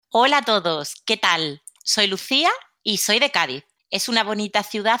Hola a todos, ¿qué tal? Soy Lucía y soy de Cádiz. Es una bonita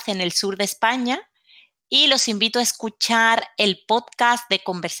ciudad en el sur de España y los invito a escuchar el podcast de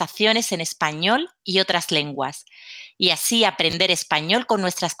conversaciones en español y otras lenguas y así aprender español con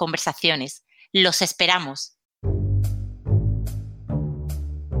nuestras conversaciones. Los esperamos.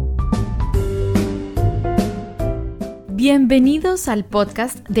 Bienvenidos al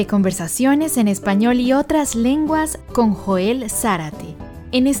podcast de conversaciones en español y otras lenguas con Joel Zárate.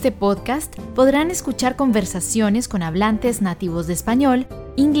 En este podcast podrán escuchar conversaciones con hablantes nativos de español,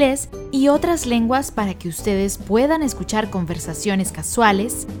 inglés y otras lenguas para que ustedes puedan escuchar conversaciones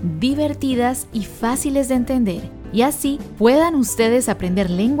casuales, divertidas y fáciles de entender, y así puedan ustedes aprender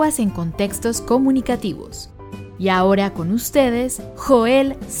lenguas en contextos comunicativos. Y ahora con ustedes,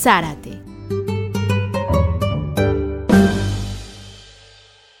 Joel Zárate.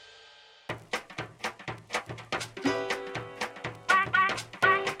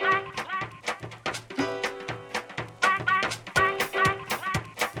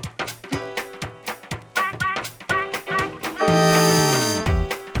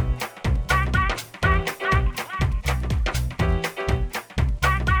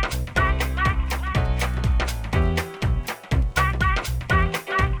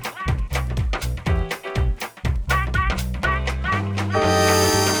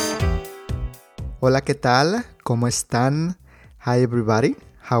 Hola, ¿qué tal? ¿Cómo están? Hi everybody,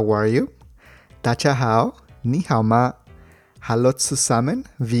 how are you? Dacha hao, ni hao ma, hallo zusammen,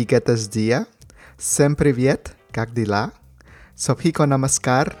 wie geht es dir? Всем привет, как дела? Sobhiko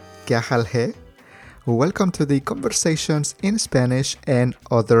namaskar, kya hal hai? Welcome to the Conversations in Spanish and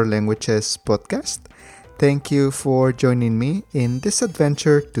Other Languages podcast. Thank you for joining me in this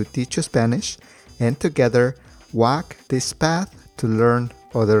adventure to teach you Spanish and together walk this path to learn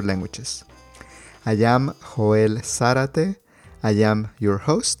other languages. I am Joel Zárate. I am your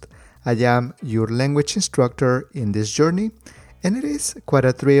host. I am your language instructor in this journey, and it is quite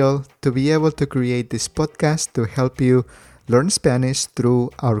a thrill to be able to create this podcast to help you learn Spanish through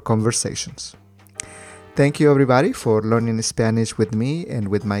our conversations. Thank you everybody for learning Spanish with me and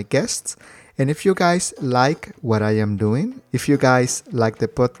with my guests. And if you guys like what I am doing, if you guys like the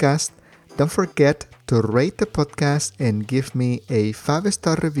podcast, don't forget to rate the podcast and give me a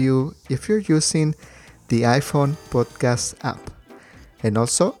 5-star review if you're using the iPhone podcast app. And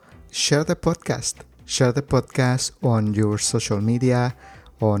also, share the podcast. Share the podcast on your social media,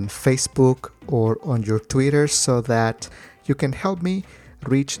 on Facebook, or on your Twitter so that you can help me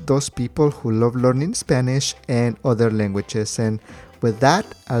reach those people who love learning Spanish and other languages. And with that,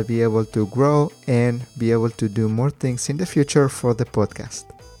 I'll be able to grow and be able to do more things in the future for the podcast.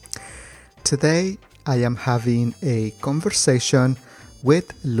 Today, I am having a conversation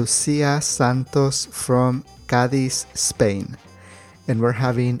with Lucia Santos from Cádiz, Spain. And we're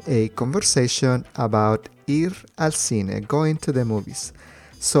having a conversation about ir al cine, going to the movies.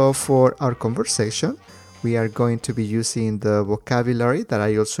 So for our conversation, we are going to be using the vocabulary that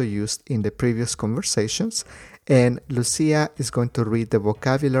I also used in the previous conversations. And Lucia is going to read the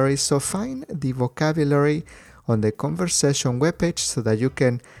vocabulary. So find the vocabulary on the conversation webpage so that you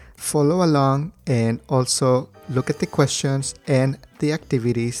can follow along and also look at the questions and the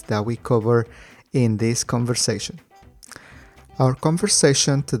activities that we cover in this conversation. Our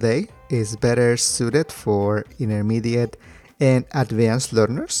conversation today is better suited for intermediate and advanced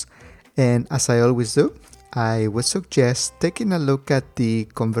learners. And as I always do, I would suggest taking a look at the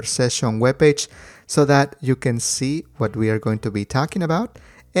conversation webpage so that you can see what we are going to be talking about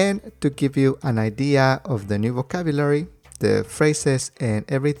and to give you an idea of the new vocabulary, the phrases, and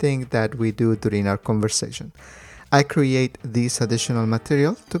everything that we do during our conversation. I create this additional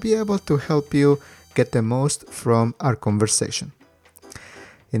material to be able to help you get the most from our conversation.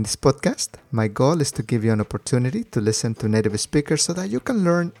 In this podcast, my goal is to give you an opportunity to listen to native speakers so that you can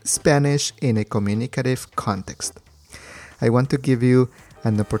learn Spanish in a communicative context. I want to give you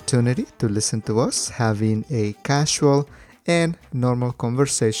an opportunity to listen to us having a casual and normal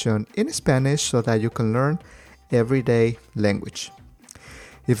conversation in Spanish so that you can learn everyday language.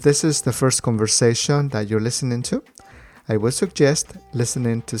 If this is the first conversation that you're listening to, I would suggest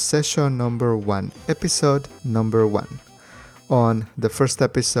listening to session number 1, episode number 1. On the first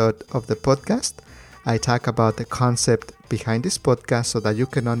episode of the podcast, I talk about the concept behind this podcast so that you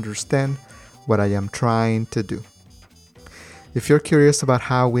can understand what I am trying to do. If you're curious about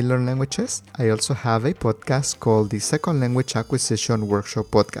how we learn languages, I also have a podcast called the Second Language Acquisition Workshop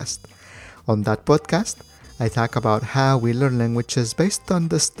Podcast. On that podcast, I talk about how we learn languages based on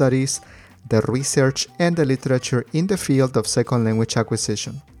the studies, the research, and the literature in the field of second language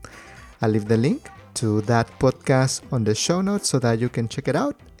acquisition. I'll leave the link to that podcast on the show notes so that you can check it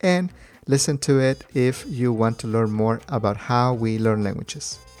out and listen to it if you want to learn more about how we learn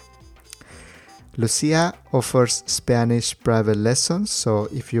languages. Lucia offers Spanish private lessons, so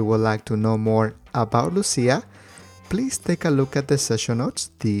if you would like to know more about Lucia, please take a look at the session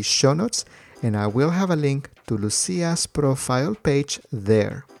notes, the show notes, and I will have a link to Lucia's profile page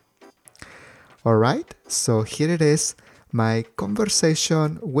there. Alright, so here it is, my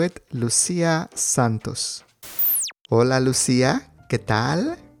conversation with Lucia Santos. Hola Lucia, ¿qué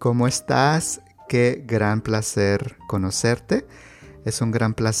tal? ¿Cómo estás? Qué gran placer conocerte. Es un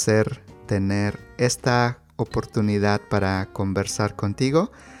gran placer tener esta oportunidad para conversar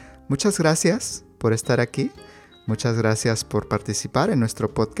contigo. Muchas gracias por estar aquí. Muchas gracias por participar en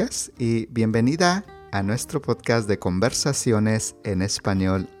nuestro podcast y bienvenida a nuestro podcast de conversaciones en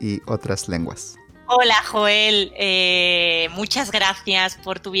español y otras lenguas. Hola Joel, muchas gracias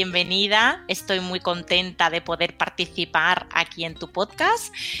por tu bienvenida. Estoy muy contenta de poder participar aquí en tu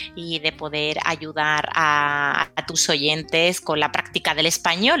podcast y de poder ayudar a tus oyentes con la práctica del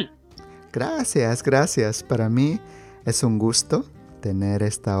español. Gracias. Para mí es un gusto tener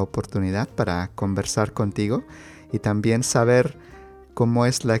esta oportunidad para conversar contigo y también saber cómo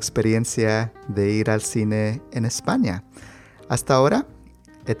es la experiencia de ir al cine en España. Hasta ahora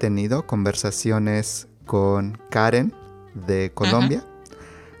he tenido conversaciones con Karen de Colombia,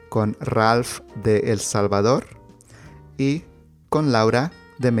 con Ralph de El Salvador y con Laura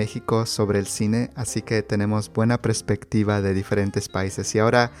de México sobre el cine, así que tenemos buena perspectiva de diferentes países. Y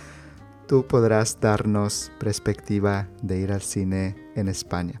ahora tú podrás darnos perspectiva de ir al cine en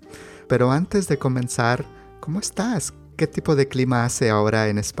España. Pero antes de comenzar, ¿cómo estás? ¿Qué tipo de clima hace ahora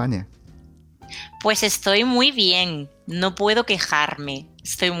en España? Pues estoy muy bien, no puedo quejarme,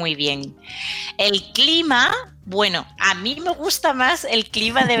 estoy muy bien. El clima, bueno, a mí me gusta más el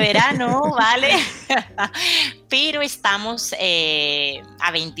clima de verano, ¿vale? Pero estamos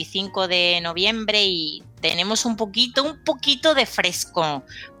a 25 de noviembre y tenemos un poquito de fresco,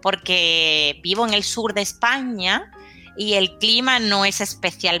 porque vivo en el sur de España y el clima no es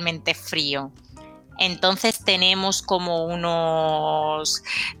especialmente frío. Entonces tenemos como unos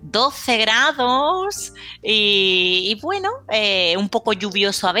 12 grados y bueno, un poco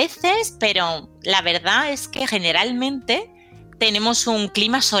lluvioso a veces, pero la verdad es que generalmente tenemos un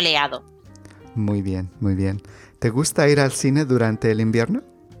clima soleado. Muy bien. ¿Te gusta ir al cine durante el invierno?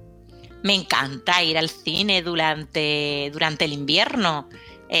 Me encanta ir al cine durante el invierno.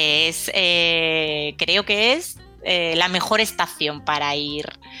 Creo que es la mejor estación para ir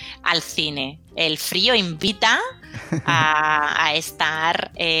al cine. El frío invita a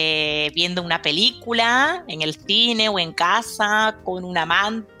estar viendo una película en el cine o en casa con una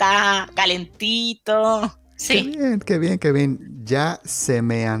manta, calentito. Sí. Qué bien. Ya se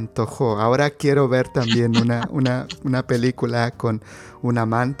me antojó. Ahora quiero ver también una película con una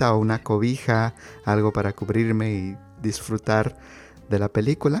manta o una cobija, algo para cubrirme y disfrutar de la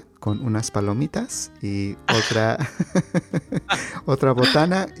película con unas palomitas y otra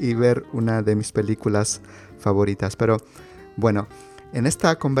botana y ver una de mis películas favoritas. Pero bueno, en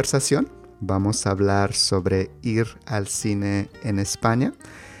esta conversación vamos a hablar sobre ir al cine en España.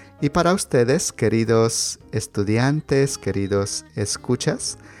 Y para ustedes, queridos estudiantes, queridos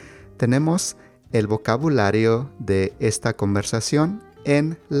escuchas, tenemos el vocabulario de esta conversación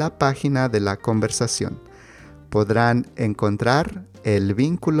en la página de la conversación. Podrán encontrar el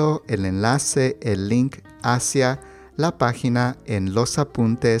vínculo, el enlace, el link hacia la página en los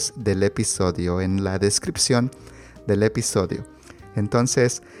apuntes del episodio, en la descripción del episodio.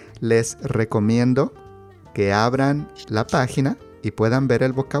 Entonces, les recomiendo que abran la página y puedan ver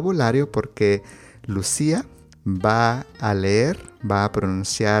el vocabulario porque Lucía va a leer, va a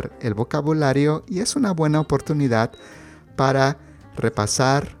pronunciar el vocabulario y es una buena oportunidad para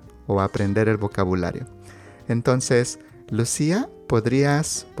repasar o aprender el vocabulario. Entonces, Lucía,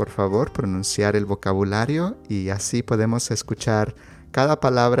 ¿podrías, por favor, pronunciar el vocabulario y así podemos escuchar cada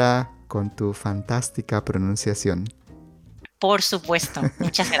palabra con tu fantástica pronunciación? Por supuesto,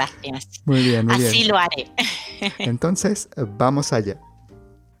 muchas gracias. Muy bien. Así lo haré. Entonces, vamos allá.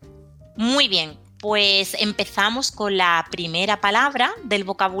 Muy bien, pues empezamos con la primera palabra del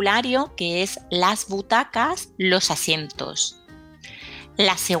vocabulario, que es las butacas, los asientos.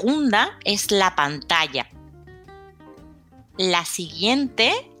 La segunda es la pantalla. La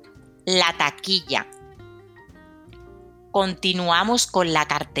siguiente, la taquilla. Continuamos con la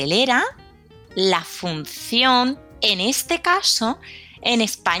cartelera, la función. En este caso, en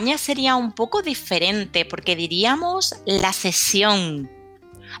España sería un poco diferente porque diríamos la sesión.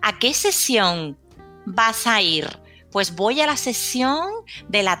 ¿A qué sesión vas a ir? pues voy a la sesión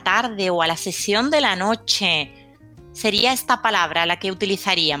de la tarde o a la sesión de la noche. Sería esta palabra la que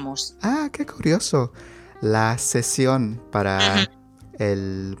utilizaríamos. Ah, qué curioso. La sesión para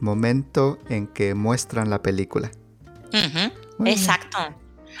el momento en que muestran la película. Exacto.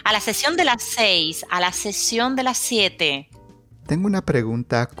 A la sesión de las 6, a la sesión de las 7. Tengo una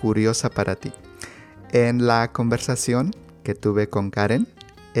pregunta curiosa para ti. En la conversación que tuve con Karen,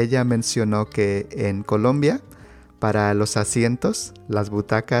 ella mencionó que en Colombia, para los asientos, las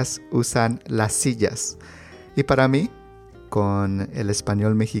butacas usan las sillas. Y para mí, con el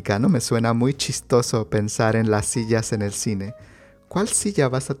español mexicano, me suena muy chistoso pensar en las sillas en el cine. ¿Cuál silla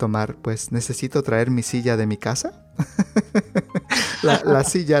vas a tomar? Pues necesito traer mi silla de mi casa. La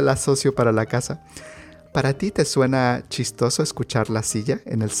silla la asocio para la casa. ¿Para ti te suena chistoso escuchar la silla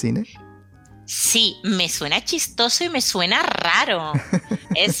en el cine? Sí, me suena chistoso y me suena raro.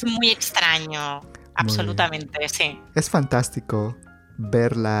 Es muy extraño, absolutamente, sí. Es fantástico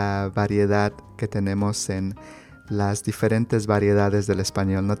ver la variedad que tenemos en las diferentes variedades del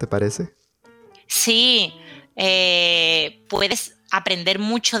español, ¿no te parece? Sí, puedes aprender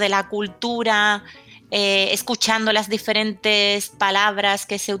mucho de la cultura escuchando las diferentes palabras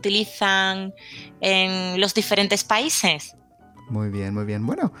que se utilizan en los diferentes países. Muy bien, muy bien.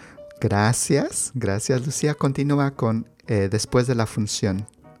 Bueno, gracias, Lucía. Continúa con después de la función.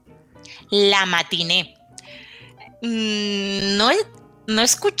 La matiné. No he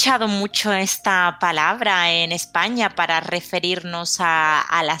escuchado mucho esta palabra en España para referirnos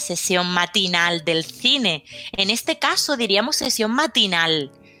a la sesión matinal del cine. En este caso diríamos sesión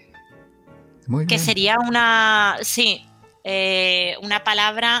matinal. Muy bien. Que sería una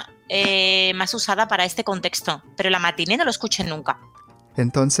palabra más usada para este contexto. Pero la matiné no lo escuché nunca.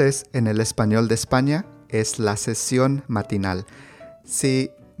 Entonces, en el español de España es la sesión matinal. Si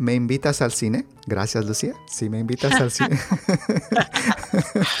me invitas al cine, gracias Lucía, si me invitas al cine,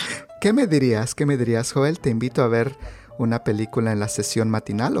 ¿qué me dirías, Joel? ¿Te invito a ver una película en la sesión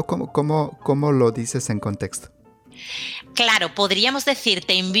matinal o cómo lo dices en contexto? Claro, podríamos decir,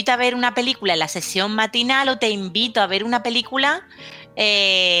 te invito a ver una película en la sesión matinal o te invito a ver una película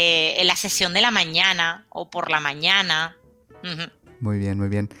en la sesión de la mañana o por la mañana. Muy bien, muy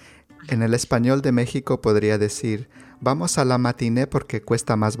bien. En el español de México podría decir, vamos a la matiné porque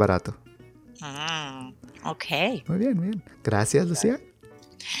cuesta más barato. Ok. Muy bien, muy bien. Gracias, Lucía.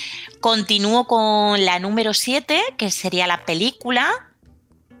 Continúo con la número 7, que sería la película,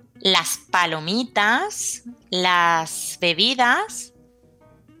 las palomitas, las bebidas,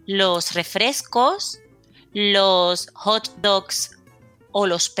 los refrescos, los hot dogs o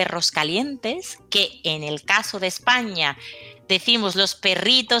los perros calientes, que en el caso de España decimos los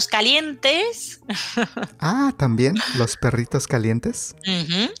perritos calientes. Ah, también los perritos calientes.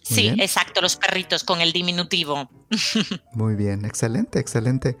 Sí, bien. Exacto, los perritos con el diminutivo. Muy bien, excelente,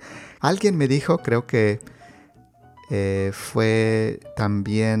 excelente. Alguien me dijo, creo que fue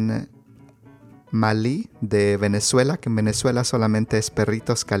también Malí de Venezuela, que en Venezuela solamente es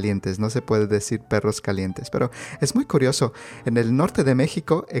perritos calientes, no se puede decir perros calientes, pero es muy curioso. En el norte de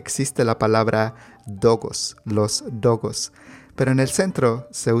México existe la palabra dogos, los dogos, pero en el centro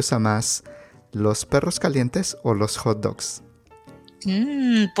se usa más los perros calientes o los hot dogs.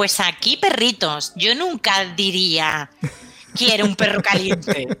 Pues aquí perritos, yo nunca diría quiero un perro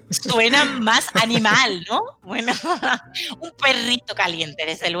caliente. Suena más animal, ¿no? Bueno, un perrito caliente,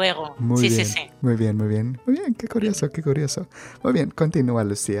 desde luego. Muy bien, sí. Muy bien, muy bien. Muy bien, qué curioso, qué curioso. Muy bien, continúa,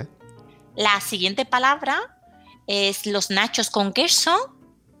 Lucía. La siguiente palabra es los nachos con queso,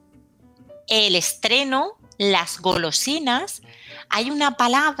 el estreno, las golosinas. Hay una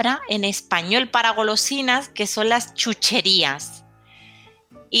palabra en español para golosinas que son las chucherías.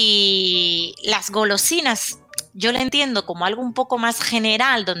 Y las golosinas yo la entiendo como algo un poco más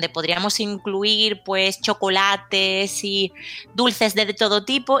general, donde podríamos incluir pues chocolates y dulces de todo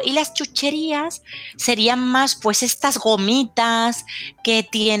tipo, y las chucherías serían más pues estas gomitas que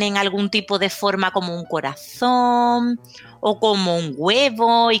tienen algún tipo de forma como un corazón o como un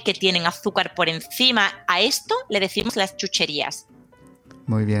huevo y que tienen azúcar por encima. A esto le decimos las chucherías.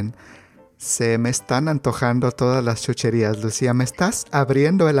 Muy bien. Se me están antojando todas las chucherías, Lucía. Me estás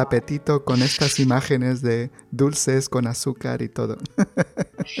abriendo el apetito con estas imágenes de dulces con azúcar y todo.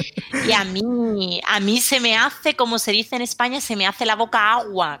 Y a mí se me hace, como se dice en España, se me hace la boca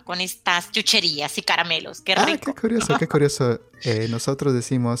agua con estas chucherías y caramelos. ¡Qué rico! Qué curioso, qué curioso. Nosotros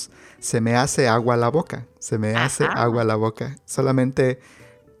decimos, se me hace agua la boca. Se me hace agua la boca. Solamente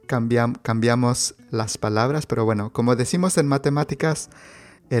cambiamos las palabras, pero bueno, como decimos en matemáticas,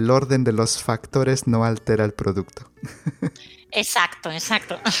 el orden de los factores no altera el producto. Exacto.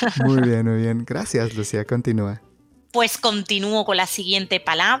 Muy bien, muy bien. Gracias, Lucía. Continúa. Pues continúo con la siguiente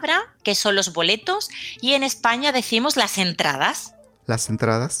palabra, que son los boletos, y en España decimos las entradas. ¿Las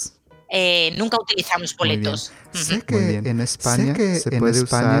entradas? Nunca utilizamos boletos. Sé que en España se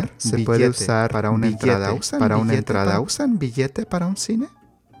puede usar para una entrada. ¿Usan billete para un cine?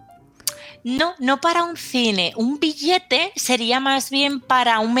 No, no para un cine. Un billete sería más bien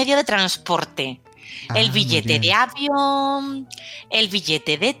para un medio de transporte. El billete de avión, el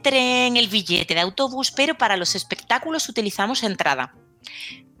billete de tren, el billete de autobús, pero para los espectáculos utilizamos entrada.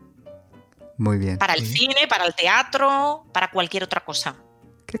 Muy bien. Para el cine, para el teatro, para cualquier otra cosa.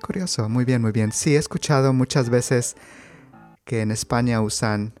 Qué curioso, muy bien, muy bien. Sí, he escuchado muchas veces que en España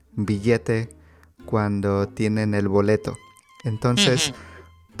usan billete cuando tienen el boleto. Entonces,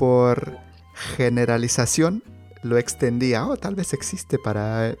 por generalización, lo extendía. Tal vez existe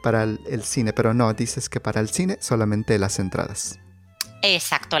para el cine, pero no, dices que para el cine solamente las entradas.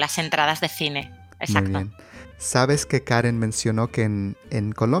 Exacto, las entradas de cine. Exacto. Muy bien. ¿Sabes que Karen mencionó que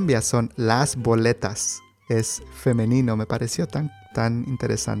en Colombia son las boletas? Es femenino, me pareció tan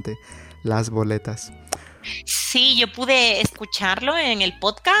interesante, las boletas. Sí, yo pude escucharlo en el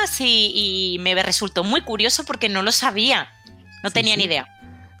podcast y me resultó muy curioso porque no lo sabía, no tenía ni idea.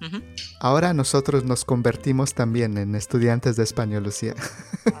 Ahora nosotros nos convertimos también en estudiantes de español, Lucía.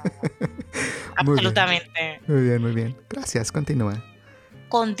 Absolutamente. Muy bien, muy bien. Gracias, continúa.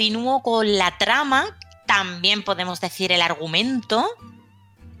 Continúo con la trama, también podemos decir el argumento.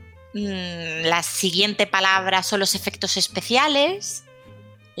 La siguiente palabra son los efectos especiales,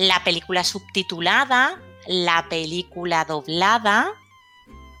 la película subtitulada, la película doblada,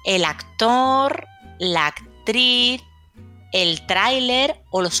 el actor, la actriz, el tráiler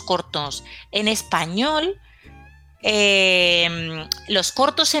o los cortos. En español, los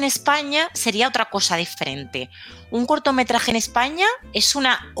cortos en España sería otra cosa diferente. Un cortometraje en España es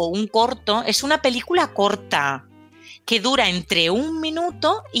una película corta que dura entre 1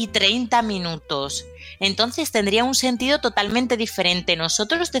 minuto y 30 minutos. Entonces tendría un sentido totalmente diferente.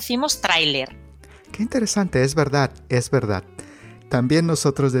 Nosotros decimos tráiler. Qué interesante, es verdad, es verdad. También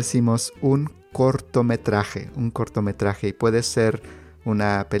nosotros decimos un cortometraje, y puede ser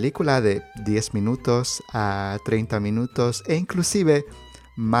una película de 10 minutos a 30 minutos e inclusive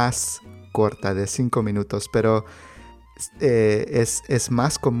más corta, de 5 minutos, pero es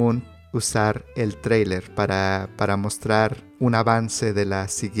más común usar el tráiler para mostrar un avance de la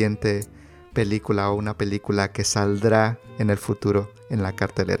siguiente película o una película que saldrá en el futuro en la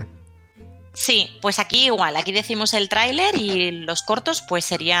cartelera. Sí, pues aquí igual, aquí decimos el tráiler y los cortos pues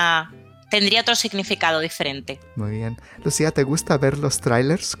tendría otro significado diferente. Muy bien. Lucía, ¿te gusta ver los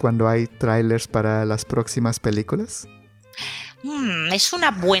trailers cuando hay trailers para las próximas películas? Es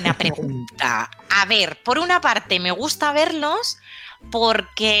una buena pregunta. A ver, por una parte me gusta verlos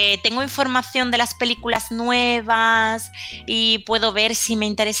porque tengo información de las películas nuevas y puedo ver si me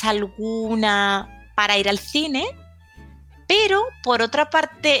interesa alguna para ir al cine, pero por otra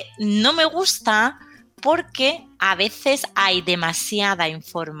parte no me gusta porque a veces hay demasiada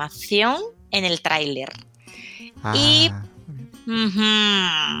información en el tráiler.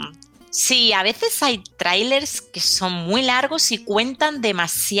 Sí, a veces hay tráilers que son muy largos y cuentan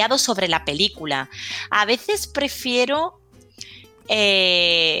demasiado sobre la película. A veces prefiero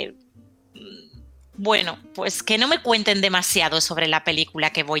pues que no me cuenten demasiado sobre la película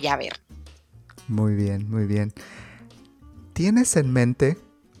que voy a ver. Muy bien, muy bien. ¿Tienes en mente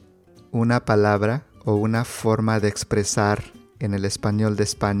una palabra o una forma de expresar en el español de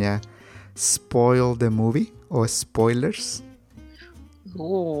España spoil the movie o spoilers?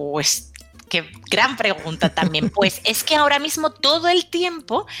 Qué gran pregunta también. Pues es que ahora mismo todo el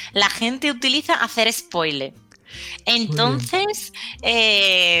tiempo la gente utiliza hacer spoiler. Entonces,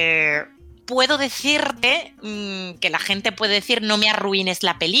 puedo decirte que la gente puede decir no me arruines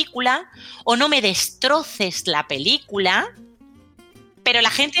la película o no me destroces la película. Pero la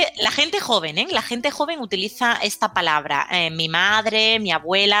gente joven, la gente joven utiliza esta palabra. Mi madre, mi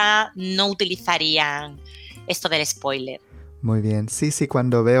abuela no utilizarían esto del spoiler. Muy bien. Sí,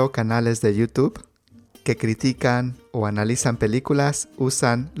 cuando veo canales de YouTube que critican o analizan películas,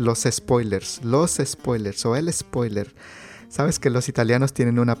 usan los spoilers o el spoiler. Sabes que los italianos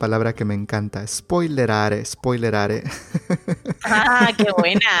tienen una palabra que me encanta, spoilerare. ¡Ah, qué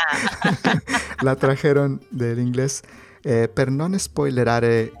buena! La trajeron del inglés. Per non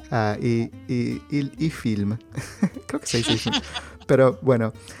spoilerare i film. Creo que se dice film. Pero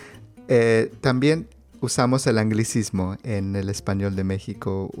bueno, también usamos el anglicismo en el español de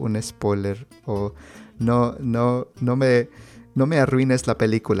México, un spoiler o no me No me arruines la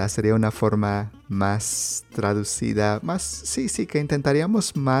película, sería una forma más traducida, más, sí, que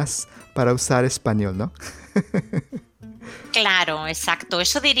intentaríamos más para usar español, ¿no? Claro, exacto.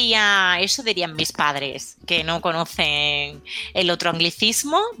 Eso dirían mis padres, que no conocen el otro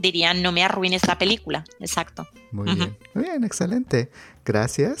anglicismo, dirían no me arruines la película. Exacto. Muy bien, excelente.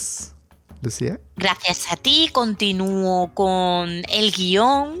 Gracias, Lucía. Gracias a ti, continúo con el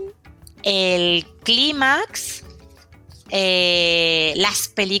guión, el clímax, las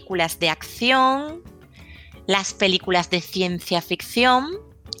películas de acción, las películas de ciencia ficción,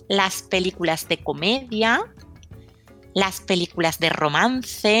 las películas de comedia, las películas de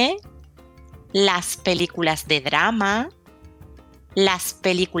romance, las películas de drama, las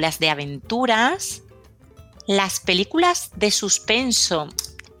películas de aventuras, las películas de suspenso.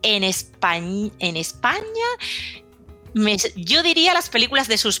 En España, yo diría las películas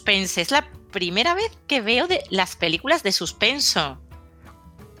de suspense. Es la primera vez que veo de las películas de suspenso.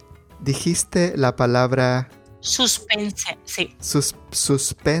 Dijiste la palabra... Suspense, sí.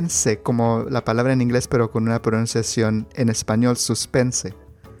 Suspense, como la palabra en inglés, pero con una pronunciación en español, suspense.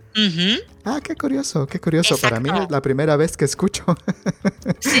 Uh-huh. Ah, qué curioso. Exacto. Para mí es la primera vez que escucho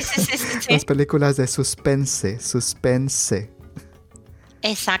Sí. las películas de suspense.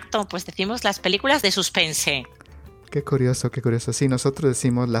 Exacto, pues decimos las películas de suspense. Qué curioso. Sí, nosotros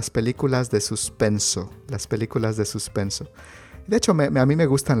decimos las películas de suspenso. De hecho, a mí me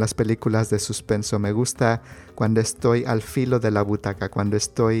gustan las películas de suspenso. Me gusta cuando estoy al filo de la butaca, cuando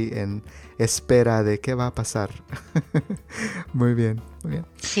estoy en espera de qué va a pasar. Muy bien.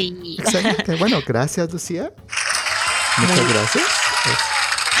 Sí. Excelente. Bueno, gracias, Lucía. Muchas gracias.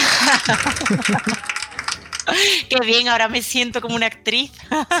 Qué bien, ahora me siento como una actriz.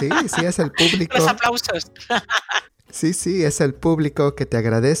 Sí, es el público. Los aplausos. Sí, es el público que te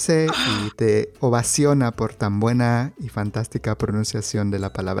agradece y te ovaciona por tan buena y fantástica pronunciación de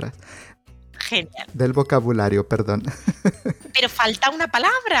la palabra. Genial. Del vocabulario, perdón. Pero falta una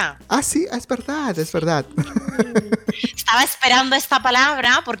palabra. Ah, sí, es verdad. Estaba esperando esta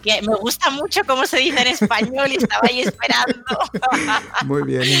palabra porque me gusta mucho cómo se dice en español y estaba ahí esperando. Muy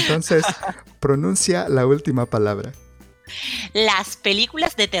bien, entonces pronuncia la última palabra. Las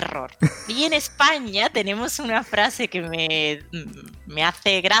películas de terror. Y en España tenemos una frase que me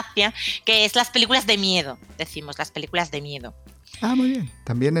hace gracia, que es las películas de miedo. Decimos las películas de miedo. Ah, muy bien.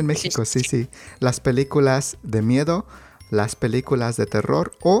 También en México, sí. Las películas de miedo, las películas de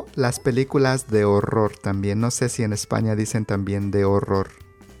terror o las películas de horror también. No sé si en España dicen también de horror.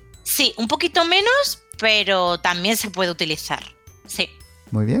 Sí, un poquito menos, pero también se puede utilizar. Sí.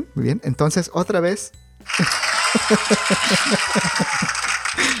 Muy bien. Entonces, otra vez...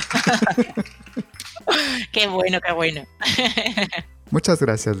 Qué bueno. Muchas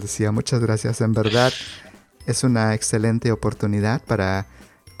gracias, Lucía, muchas gracias. En verdad es una excelente oportunidad para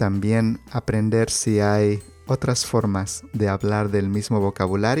también aprender si hay otras formas de hablar del mismo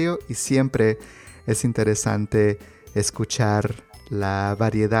vocabulario y siempre es interesante escuchar la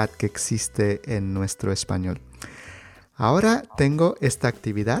variedad que existe en nuestro español. Ahora tengo esta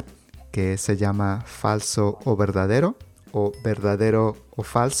actividad que se llama falso o verdadero o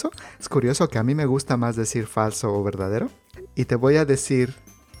falso. Es curioso que a mí me gusta más decir falso o verdadero. Y te voy a decir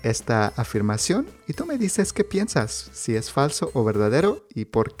esta afirmación y tú me dices qué piensas, si es falso o verdadero y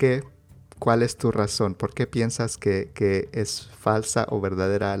por qué, cuál es tu razón, por qué piensas que es falsa o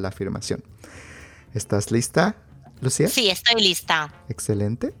verdadera la afirmación. ¿Estás lista, Lucía? Sí, estoy lista.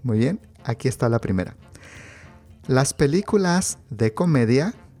 Excelente, muy bien. Aquí está la primera. Las películas de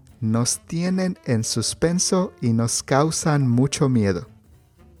comedia nos tienen en suspenso y nos causan mucho miedo.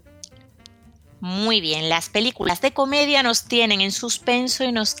 Muy bien, las películas de comedia nos tienen en suspenso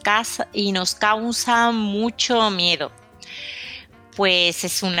y nos causan mucho miedo. Pues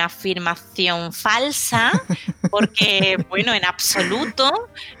es una afirmación falsa porque, bueno, en absoluto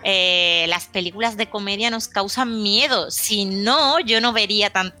las películas de comedia nos causan miedo. Si no, yo no vería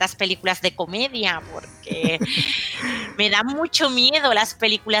tantas películas de comedia porque me dan mucho miedo las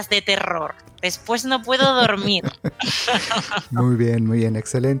películas de terror. Después no puedo dormir. Muy bien,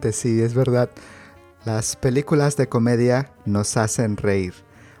 excelente. Sí, es verdad. Las películas de comedia nos hacen reír.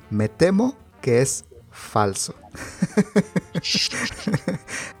 Me temo que es falso.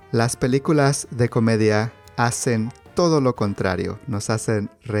 Las películas de comedia hacen todo lo contrario. Nos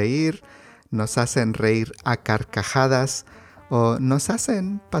hacen reír a carcajadas o nos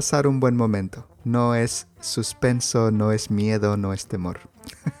hacen pasar un buen momento. No es suspenso, no es miedo, no es temor.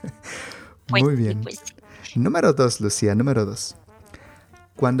 Muy bien. Número 2, Lucía, número 2.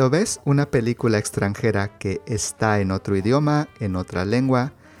 Cuando ves una película extranjera que está en otro idioma, en otra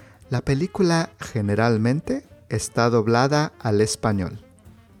lengua, la película generalmente está doblada al español?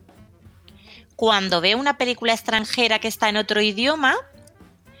 Cuando veo una película extranjera que está en otro idioma,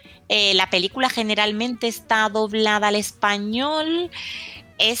 la película generalmente está doblada al español.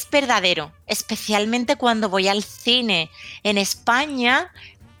 Es verdadero, especialmente cuando voy al cine. En España,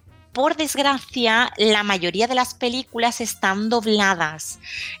 por desgracia, la mayoría de las películas están dobladas.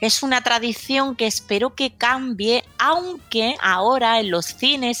 Es una tradición que espero que cambie, aunque ahora en los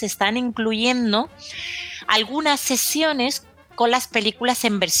cines están incluyendo algunas sesiones con las películas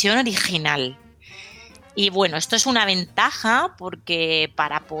en versión original. Y bueno, esto es una ventaja porque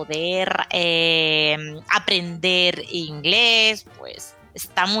para poder aprender inglés, pues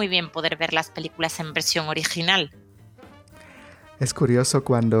está muy bien poder ver las películas en versión original. Es curioso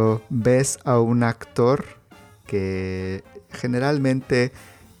cuando ves a un actor que generalmente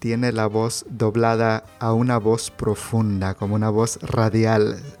tiene la voz doblada a una voz profunda, como una voz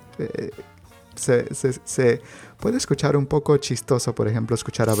radial. Se puede escuchar un poco chistoso, por ejemplo,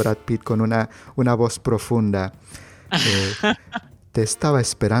 escuchar a Brad Pitt con una voz profunda. Te estaba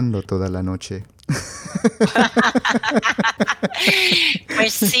esperando toda la noche.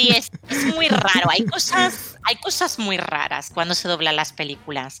 Pues sí, es muy raro. Hay cosas muy raras cuando se doblan las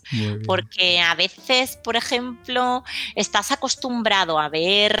películas. Porque a veces, por ejemplo, estás acostumbrado a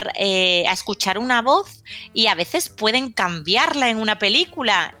escuchar una voz y a veces pueden cambiarla en una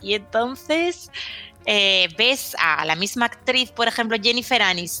película. Y entonces ves a la misma actriz, por ejemplo, Jennifer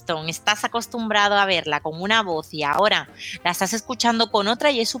Aniston, estás acostumbrado a verla con una voz y ahora la estás escuchando con otra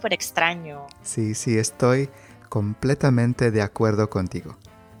y es súper extraño. Sí, estoy completamente de acuerdo contigo.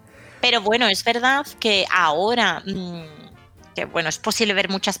 Pero bueno, es verdad que ahora que bueno, es posible ver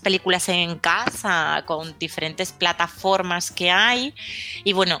muchas películas en casa con diferentes plataformas que hay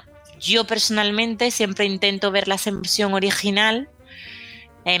y bueno, yo personalmente siempre intento verlas en versión original.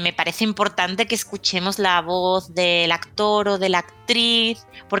 Me parece importante que escuchemos la voz del actor o de la actriz,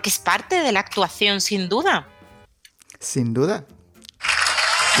 porque es parte de la actuación, sin duda. Sin duda.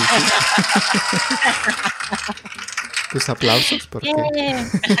 Sí. Tus aplausos, porque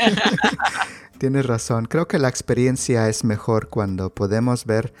tienes razón. Creo que la experiencia es mejor cuando podemos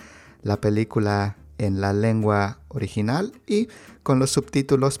ver la película en la lengua original y con los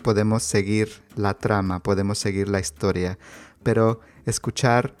subtítulos podemos seguir la trama, podemos seguir la historia. Pero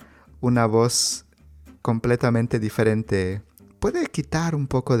escuchar una voz completamente diferente puede quitar un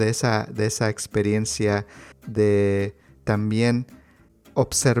poco de esa experiencia de también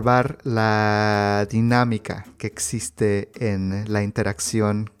observar la dinámica que existe en la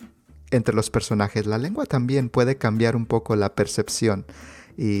interacción entre los personajes. La lengua también puede cambiar un poco la percepción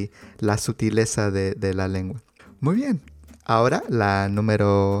y la sutileza de la lengua. Muy bien, ahora la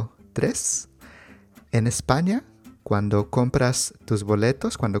número 3. En España, cuando compras tus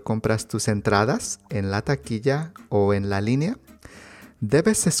boletos, cuando compras tus entradas en la taquilla o en la línea,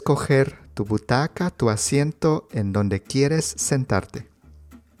 debes escoger tu butaca, tu asiento en donde quieres sentarte.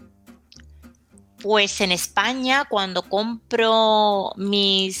 Pues en España, cuando compro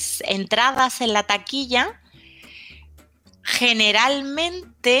mis entradas en la taquilla,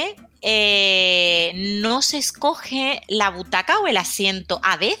 generalmente no se escoge la butaca o el asiento.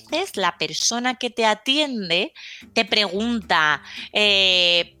 A veces la persona que te atiende te pregunta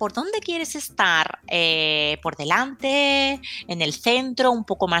 ¿por dónde quieres estar? ¿Por delante? ¿En el centro? ¿Un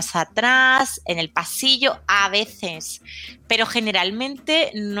poco más atrás? ¿En el pasillo? A veces, pero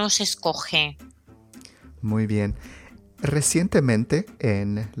generalmente no se escoge. Muy bien. Recientemente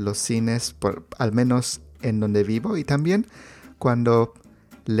en los cines, al menos en donde vivo, y también cuando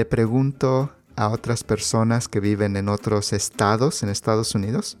le pregunto a otras personas que viven en otros estados, en Estados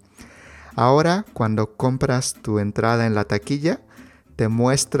Unidos, ahora cuando compras tu entrada en la taquilla, te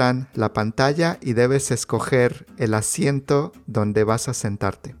muestran la pantalla y debes escoger el asiento donde vas a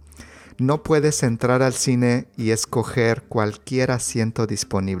sentarte. No puedes entrar al cine y escoger cualquier asiento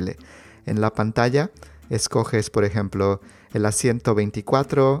disponible. En la pantalla escoges, por ejemplo, el asiento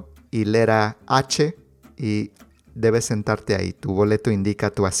 24, hilera H, y debes sentarte ahí. Tu boleto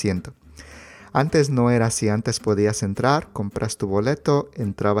indica tu asiento. Antes no era así. Antes podías entrar, compras tu boleto,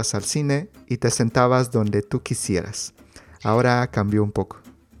 entrabas al cine y te sentabas donde tú quisieras. Ahora cambió un poco.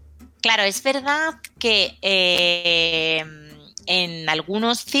 Claro, es verdad que en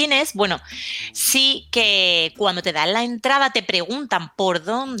algunos cines, bueno, sí que cuando te dan la entrada te preguntan por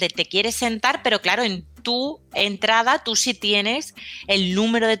dónde te quieres sentar, pero claro, en tu entrada tú sí tienes el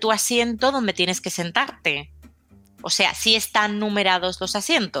número de tu asiento donde tienes que sentarte. O sea, sí están numerados los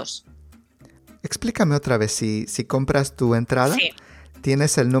asientos. Explícame otra vez, si compras tu entrada, sí,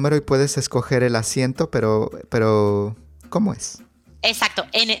 tienes el número y puedes escoger el asiento, pero ¿cómo es? Exacto.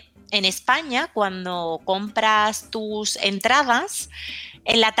 en España, cuando compras tus entradas,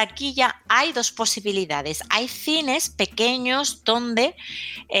 en la taquilla hay dos posibilidades. Hay cines pequeños donde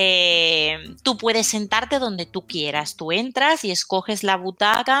tú puedes sentarte donde tú quieras. Tú entras y escoges la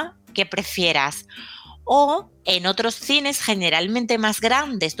butaca que prefieras. O en otros cines generalmente más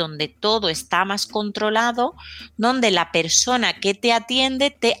grandes, donde todo está más controlado, donde la persona que te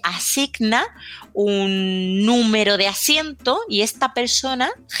atiende te asigna un número de asiento y esta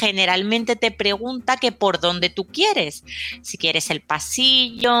persona generalmente te pregunta que por dónde tú quieres. Si quieres el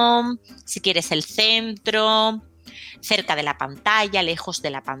pasillo, si quieres el centro, cerca de la pantalla, lejos de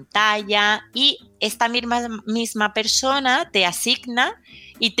la pantalla, y esta misma persona te asigna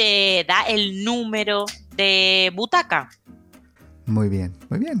y te da el número de butaca. Muy bien.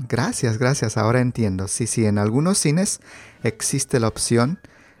 Gracias. Ahora entiendo. Sí, en algunos cines existe la opción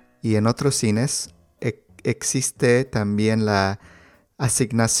y en otros cines existe también la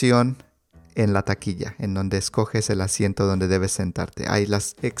asignación en la taquilla, en donde escoges el asiento donde debes sentarte.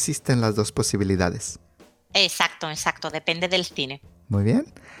 Existen las dos posibilidades. Exacto, depende del cine. Muy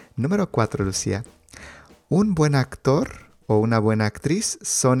bien. Número 4, Lucía. Un buen actor o una buena actriz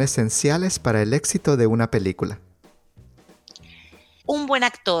son esenciales para el éxito de una película. Un buen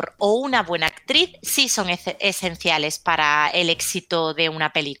actor o una buena actriz sí son esenciales para el éxito de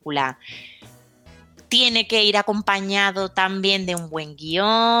una película. Tiene que ir acompañado también de un buen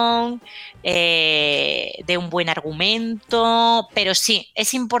guión, de un buen argumento, pero sí,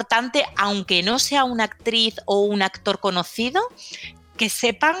 es importante, aunque no sea una actriz o un actor conocido, que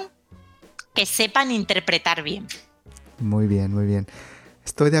sepan interpretar bien. Muy bien.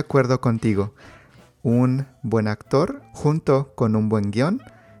 Estoy de acuerdo contigo. Un buen actor junto con un buen guión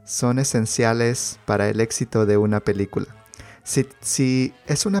son esenciales para el éxito de una película. Si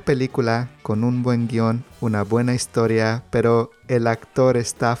es una película con un buen guión, una buena historia, pero el actor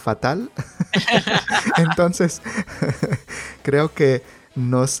está fatal, entonces creo que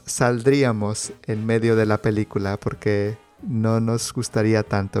nos saldríamos en medio de la película porque no nos gustaría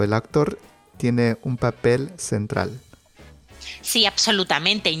tanto. El actor tiene un papel central. Sí,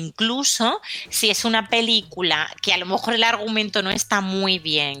 absolutamente. Incluso si es una película que a lo mejor el argumento no está muy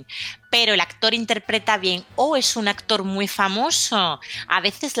bien, pero el actor interpreta bien o es un actor muy famoso, a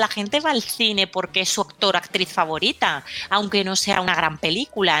veces la gente va al cine porque es su actor o actriz favorita, aunque no sea una gran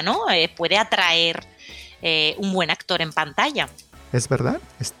película, ¿no? Puede atraer un buen actor en pantalla. Es verdad,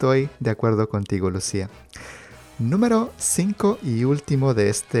 estoy de acuerdo contigo, Lucía. Número 5 y último de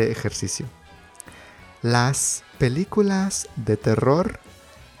este ejercicio. Las películas de terror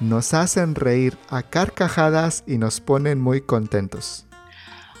nos hacen reír a carcajadas y nos ponen muy contentos.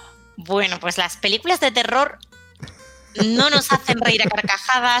 Bueno, pues las películas de terror no nos hacen reír a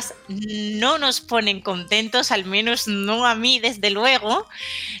carcajadas, no nos ponen contentos, al menos no a mí, desde luego.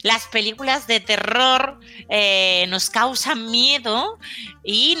 Las películas de terror nos causan miedo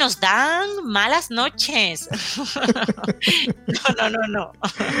y nos dan malas noches. No.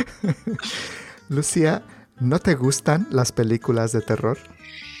 Lucía, ¿no te gustan las películas de terror?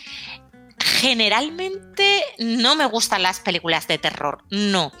 Generalmente no me gustan las películas de terror,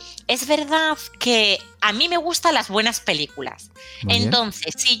 no. Es verdad que a mí me gustan las buenas películas.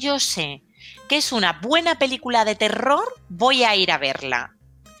 Entonces, si yo sé que es una buena película de terror, voy a ir a verla,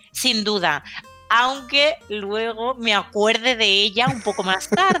 sin duda. Aunque luego me acuerde de ella un poco más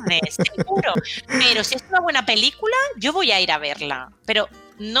tarde, seguro. Pero si es una buena película, yo voy a ir a verla. Pero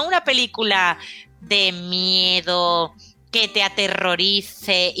no una película de miedo que te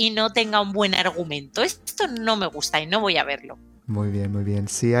aterrorice y no tenga un buen argumento. Esto no me gusta y no voy a verlo. Muy bien.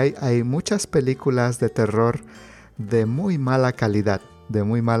 Sí, hay muchas películas de terror de muy mala calidad.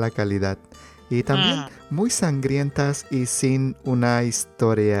 Y también muy sangrientas y sin una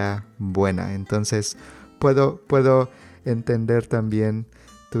historia buena. Entonces, puedo entender también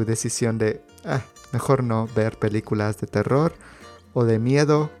tu decisión de mejor no ver películas de terror o de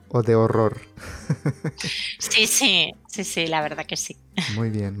miedo o de horror. Sí, la verdad que sí. Muy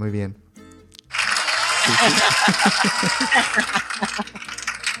bien. Sí.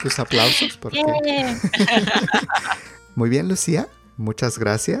 Tus aplausos. Muy bien, Lucía. Muchas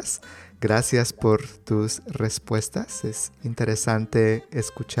gracias. Gracias por tus respuestas. Es interesante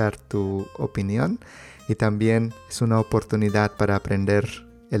escuchar tu opinión y también es una oportunidad para aprender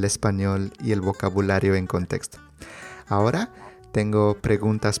el español y el vocabulario en contexto. Ahora tengo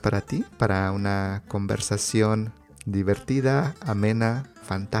preguntas para ti, para una conversación divertida, amena,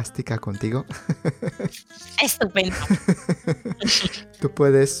 fantástica contigo. Estupendo. Tú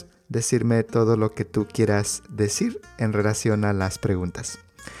puedes decirme todo lo que tú quieras decir en relación a las preguntas.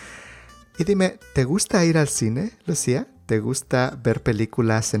 Y dime, ¿te gusta ir al cine, Lucía? ¿te gusta ver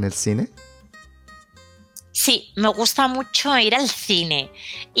películas en el cine? Sí, me gusta mucho ir al cine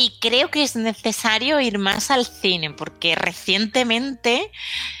y creo que es necesario ir más al cine porque recientemente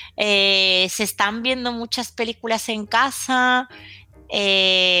se están viendo muchas películas en casa,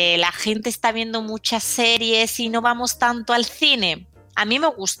 la gente está viendo muchas series y no vamos tanto al cine. A mí me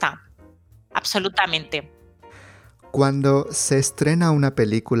gusta, absolutamente. Cuando se estrena una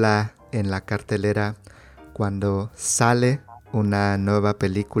película en la cartelera, cuando sale una nueva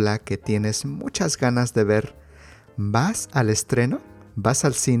película que tienes muchas ganas de ver, ¿vas al estreno? ¿Vas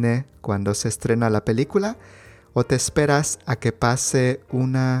al cine cuando se estrena la película? ¿O te esperas a que pase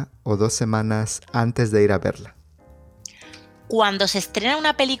 1 o 2 semanas antes de ir a verla? Cuando se estrena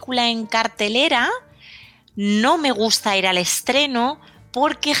una película en cartelera, no me gusta ir al estreno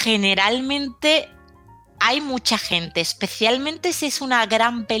porque generalmente hay mucha gente, especialmente si es una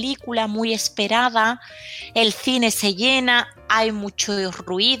gran película muy esperada, el cine se llena, hay mucho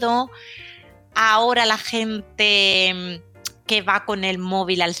ruido. Ahora la gente que va con el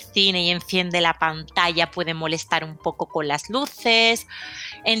móvil al cine y enciende la pantalla puede molestar un poco con las luces.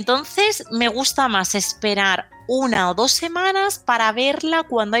 Entonces me gusta más esperar 1 o 2 semanas para verla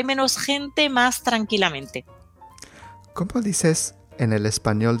cuando hay menos gente más tranquilamente. ¿Cómo dices en el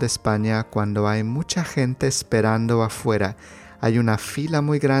español de España cuando hay mucha gente esperando afuera? ¿Hay una fila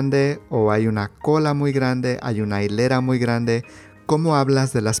muy grande o hay una cola muy grande? ¿Hay una hilera muy grande? ¿Cómo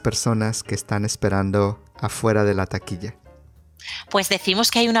hablas de las personas que están esperando afuera de la taquilla? Pues decimos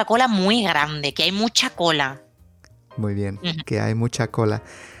que hay una cola muy grande, que hay mucha cola. Muy bien, que hay mucha cola.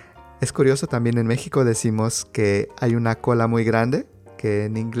 Es curioso, también en México decimos que hay una cola muy grande, que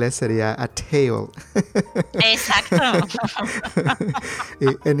en inglés sería a tail. Exacto.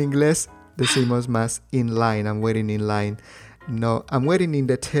 Y en inglés decimos más in line, I'm waiting in line. No, I'm waiting in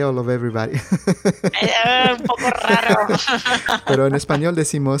the tail of everybody. Un poco raro. Pero en español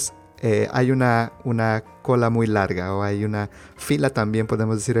decimos hay una cola muy larga, o hay una fila también,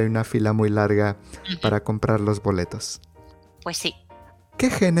 podemos decir hay una fila muy larga para comprar los boletos. Pues sí. ¿Qué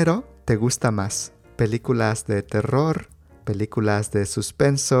género te gusta más? ¿Películas de terror? ¿Películas de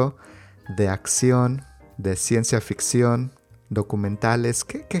suspenso? ¿De acción? ¿De ciencia ficción? ¿Documentales?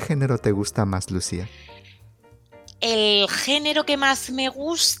 ¿Qué género te gusta más, Lucía? El género que más me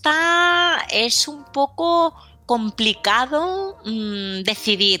gusta es un poco complicado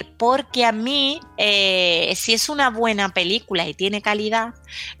decidir, porque a mí, si es una buena película y tiene calidad,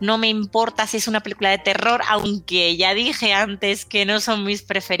 no me importa si es una película de terror, aunque ya dije antes que no son mis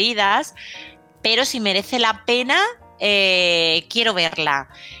preferidas, pero si merece la pena, quiero verla.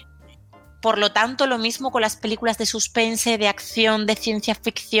 Por lo tanto, lo mismo con las películas de suspense, de acción, de ciencia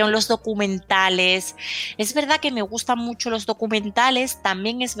ficción, los documentales. Es verdad que me gustan mucho los documentales,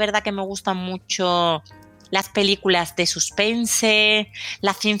 también es verdad que me gustan mucho las películas de suspense,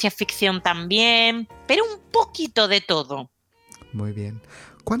 la ciencia ficción también, pero un poquito de todo. Muy bien.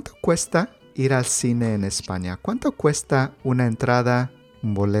 ¿Cuánto cuesta ir al cine en España? ¿Cuánto cuesta una entrada,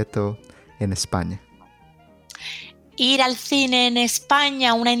 un boleto en España? Ir al cine en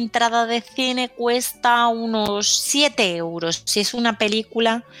España, una entrada de cine cuesta unos 7 euros. Si es una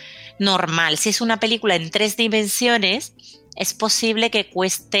película normal, si es una película en 3 dimensiones, es posible que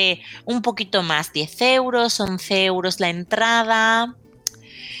cueste un poquito más, 10 euros, 11 euros la entrada.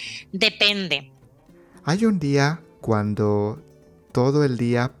 Depende. Hay un día cuando todo el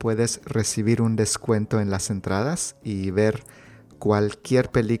día puedes recibir un descuento en las entradas y ver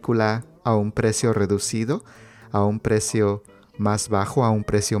cualquier película a un precio reducido, a un precio más bajo, a un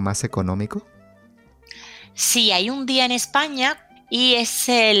precio más económico. Sí, hay un día en España y es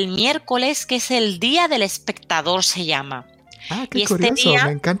el miércoles, que es el Día del Espectador, se llama. Ah, qué Y curioso. este día,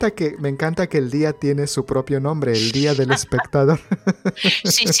 Me encanta que el día tiene su propio nombre, el Día del Espectador.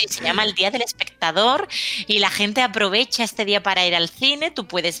 sí, se llama el Día del Espectador y la gente aprovecha este día para ir al cine. Tú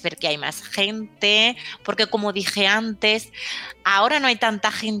puedes ver que hay más gente, porque como dije antes, ahora no hay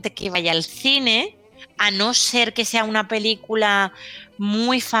tanta gente que vaya al cine, a no ser que sea una película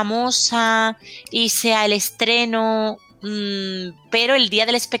muy famosa y sea el estreno, pero el Día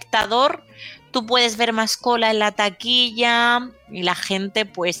del Espectador tú puedes ver más cola en la taquilla y la gente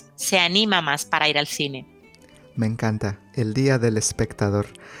pues se anima más para ir al cine. Me encanta, el Día del Espectador.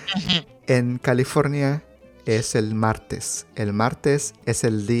 En California es el martes. El martes es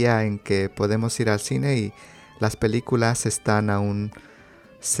el día en que podemos ir al cine y las películas están a un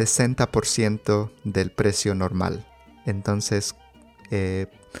 60% del precio normal. Entonces,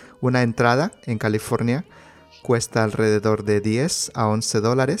 una entrada en California cuesta alrededor de $10 a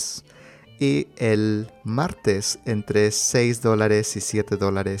 $11 Y el martes entre $6 y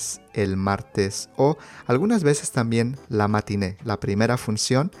 $7 el martes. O algunas veces también la matiné, la primera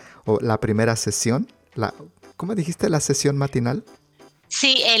función o la primera sesión. ¿Cómo dijiste la sesión matinal?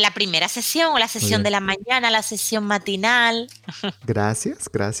 Sí, la primera sesión o la sesión de la mañana, la sesión matinal. Gracias,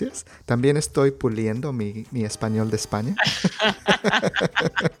 gracias. También estoy puliendo mi español de España.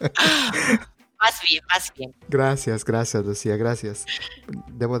 Más bien. Gracias, Lucía, gracias.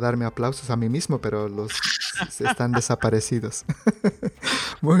 Debo darme aplausos a mí mismo, pero los están desaparecidos.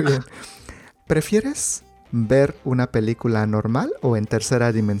 Muy bien. ¿Prefieres ver una película normal o en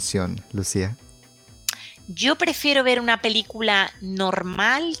tercera dimensión, Lucía? Yo prefiero ver una película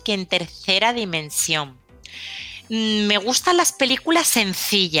normal que en tercera dimensión. Me gustan las películas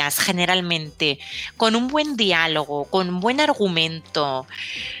sencillas, generalmente, con un buen diálogo, con un buen argumento.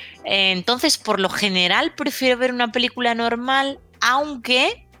 Entonces, por lo general, prefiero ver una película normal,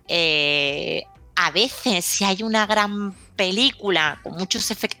 aunque a veces si hay una gran película con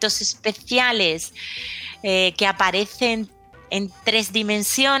muchos efectos especiales que aparecen en 3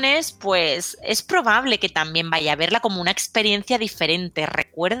 dimensiones, pues es probable que también vaya a verla como una experiencia diferente.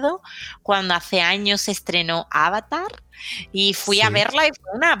 Recuerdo cuando hace años se estrenó Avatar y fui a verla y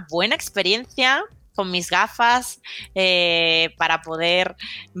fue una buena experiencia con mis gafas para poder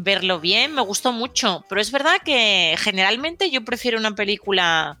verlo bien. Me gustó mucho, pero es verdad que generalmente yo prefiero una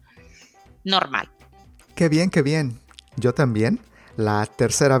película normal. Qué bien, qué bien. Yo también. La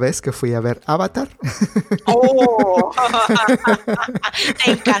tercera vez que fui a ver Avatar. ¡Oh!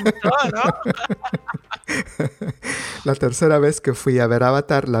 Te encantó, ¿no? La tercera vez que fui a ver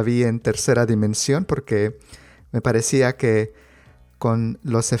Avatar la vi en tercera dimensión porque me parecía que con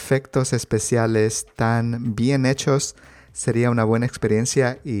los efectos especiales tan bien hechos sería una buena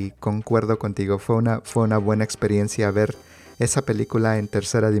experiencia y concuerdo contigo. Fue una buena experiencia ver esa película en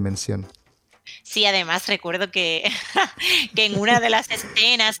tercera dimensión. Sí, además recuerdo que en una de las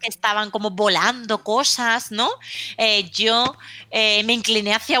escenas que estaban como volando cosas, ¿no? Yo me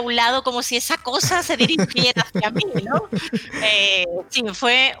incliné hacia un lado como si esa cosa se dirigiera hacia mí, ¿no? Sí,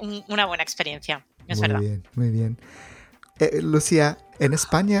 fue una buena experiencia, es verdad. Muy bien, muy bien. Lucía, en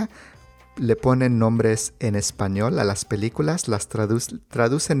España le ponen nombres en español a las películas, ¿las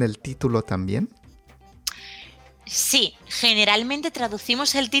traducen el título también? Sí, generalmente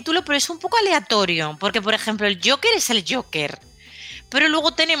traducimos el título, pero es un poco aleatorio, porque por ejemplo el Joker es el Joker, pero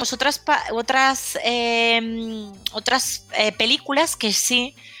luego tenemos otras películas que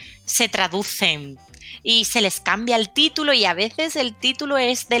sí se traducen y se les cambia el título y a veces el título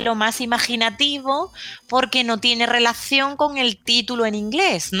es de lo más imaginativo porque no tiene relación con el título en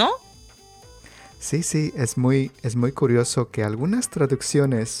inglés, ¿no? Sí, es muy curioso que algunas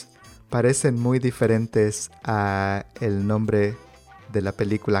traducciones parecen muy diferentes a el nombre de la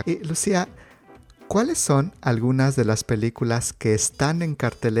película. Y Lucía, ¿cuáles son algunas de las películas que están en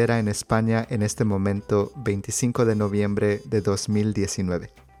cartelera en España en este momento, 25 de noviembre de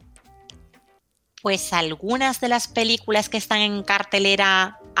 2019? Pues algunas de las películas que están en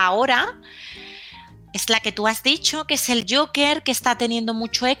cartelera ahora es la que tú has dicho, que es el Joker, que está teniendo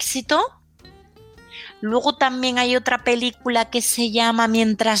mucho éxito. Luego también hay otra película que se llama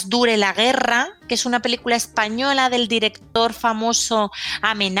Mientras dure la guerra, que es una película española del director famoso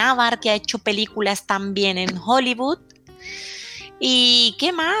Amenábar, que ha hecho películas también en Hollywood. ¿Y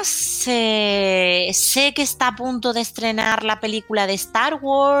qué más? Sé que está a punto de estrenar la película de Star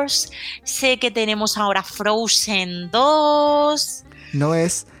Wars. Sé que tenemos ahora Frozen 2. ¿No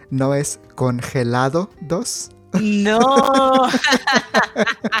es Congelado 2? No.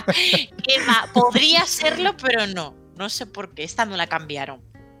 Podría serlo, pero no. No sé por qué. Esta no la cambiaron.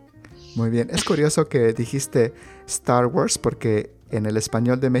 Muy bien. Es curioso que dijiste Star Wars porque en el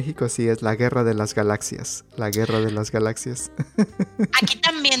español de México sí es la Guerra de las Galaxias. La Guerra de las Galaxias. Aquí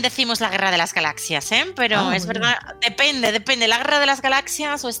también decimos la Guerra de las Galaxias, ¿eh? Pero es verdad, depende. La Guerra de las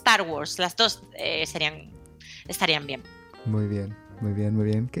Galaxias o Star Wars. Las dos estarían bien. Muy bien.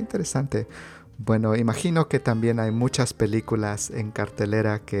 Qué interesante. Bueno, imagino que también hay muchas películas en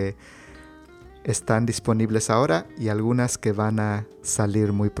cartelera que están disponibles ahora y algunas que van a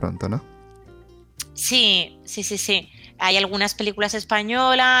salir muy pronto, ¿no? Sí. Hay algunas películas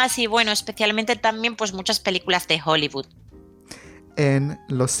españolas y bueno, especialmente también pues muchas películas de Hollywood. En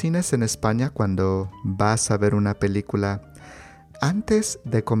los cines en España, cuando vas a ver una película, antes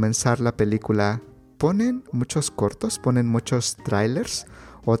de comenzar la película, ponen muchos cortos, ponen muchos trailers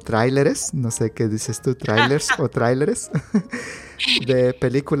o tráileres, no sé qué dices tú, trailers o tráileres, de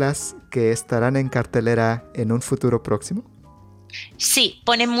películas que estarán en cartelera en un futuro próximo. Sí,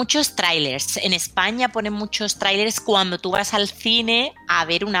 ponen muchos trailers. En España ponen muchos trailers cuando tú vas al cine a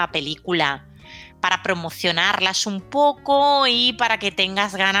ver una película para promocionarlas un poco y para que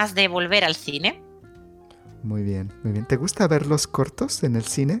tengas ganas de volver al cine. Muy bien, muy bien. ¿Te gusta ver los cortos en el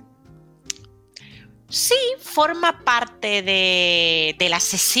cine? Sí, forma parte de la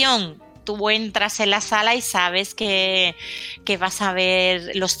sesión. Tú entras en la sala y sabes que vas a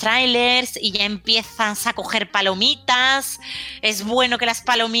ver los trailers y ya empiezas a coger palomitas. Es bueno que las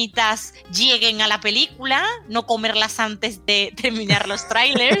palomitas lleguen a la película, no comerlas antes de terminar los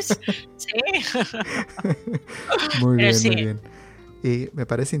trailers. Sí. Muy Pero bien, sí. muy bien. Y me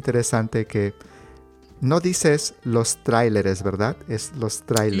parece interesante que no dices los tráileres, ¿verdad? Es los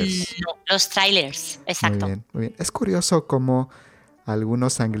trailers. No, los trailers, Muy exacto. bien, muy bien. Es curioso cómo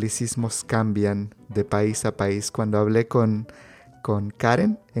algunos anglicismos cambian de país a país. Cuando hablé con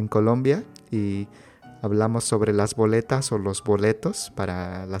Karen en Colombia y hablamos sobre las boletas o los boletos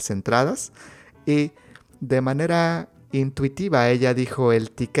para las entradas, y de manera intuitiva ella dijo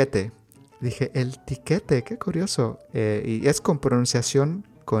el tiquete. Dije, el tiquete, qué curioso. Y es con pronunciación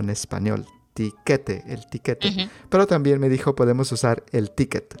con español. Tiquete, el tiquete. Ujú. Pero también me dijo, podemos usar el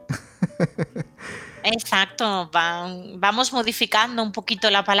ticket. Exacto, vamos modificando un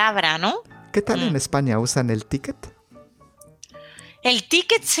poquito la palabra, ¿no? ¿Qué tal Mm. en España? ¿Usan el ticket? El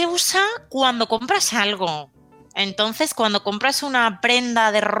ticket se usa cuando compras algo. Entonces, cuando compras una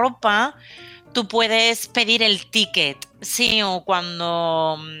prenda de ropa, tú puedes pedir el ticket. Sí, o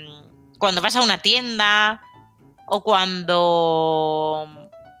cuando vas a una tienda o cuando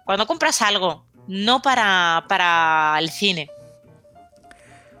compras algo, no para el cine.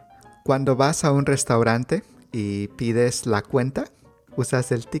 Cuando vas a un restaurante y pides la cuenta,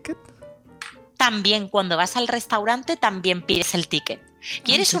 ¿usas el ticket? También cuando vas al restaurante también pides el ticket. Ay,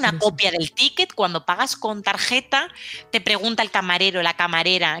 ¿Quieres qué una curioso. copia del ticket? Cuando pagas con tarjeta, te pregunta el camarero, la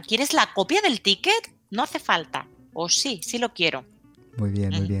camarera, ¿quieres la copia del ticket? No hace falta. O sí, sí lo quiero. Muy bien,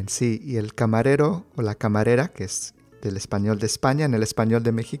 muy Ujú. bien. Sí, y el camarero o la camarera, que es del español de España, en el español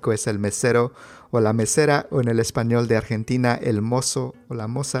de México es el mesero o la mesera, o en el español de Argentina el mozo o la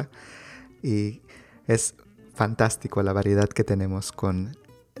moza. Y es fantástico la variedad que tenemos con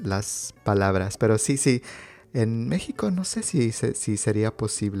las palabras. Pero sí, sí, en México no sé si sería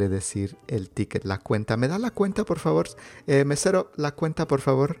posible decir el ticket, la cuenta. ¿Me da la cuenta, por favor? Mesero, la cuenta, por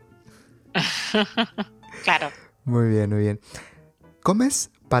favor. Claro. Muy bien, muy bien. ¿Comes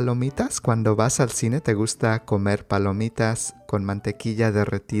palomitas cuando vas al cine? ¿Te gusta comer palomitas con mantequilla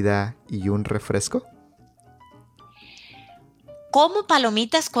derretida y un refresco? Como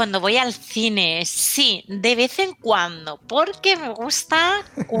palomitas cuando voy al cine, sí, de vez en cuando, porque me gusta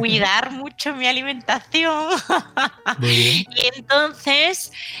cuidar mucho mi alimentación. Muy bien. Y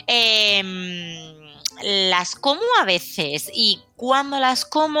entonces las como a veces y cuando las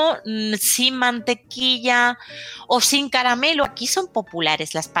como sin mantequilla o sin caramelo, aquí son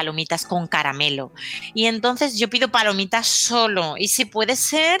populares las palomitas con caramelo. Y entonces yo pido palomitas solo y si puede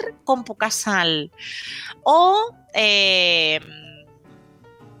ser con poca sal. O, eh,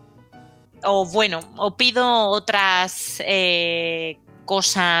 o pido otras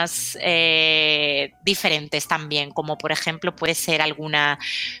cosas diferentes también, como por ejemplo puede ser alguna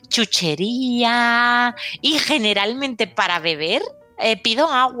chuchería y generalmente para beber pido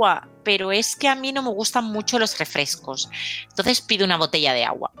agua, pero es que a mí no me gustan mucho los refrescos, entonces pido una botella de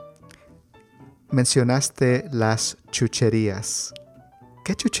agua. Mencionaste las chucherías.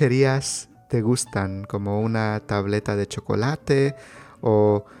 ¿Qué chucherías te gustan? ¿Como una tableta de chocolate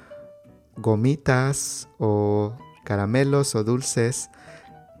o gomitas o caramelos o dulces?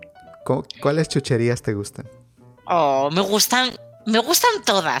 ¿Cuáles chucherías te gustan? Oh, me gustan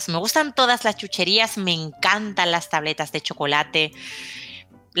todas las chucherías, me encantan las tabletas de chocolate,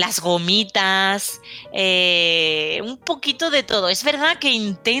 las gomitas, un poquito de todo. Es verdad que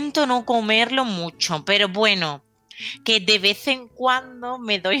intento no comerlo mucho, pero bueno, que de vez en cuando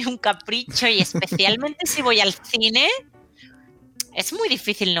me doy un capricho y especialmente si voy al cine, es muy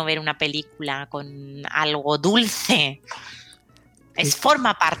difícil no ver una película con algo dulce.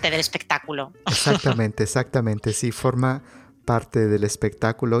 Forma parte del espectáculo. Exactamente, exactamente. Sí, forma parte del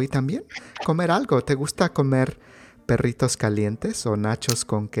espectáculo y también comer algo. ¿Te gusta comer perritos calientes o nachos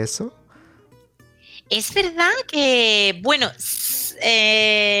con queso? Es verdad que, bueno,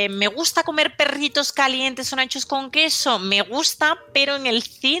 me gusta comer perritos calientes o nachos con queso, me gusta, pero en el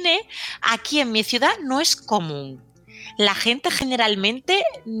cine, aquí en mi ciudad, no es común. La gente generalmente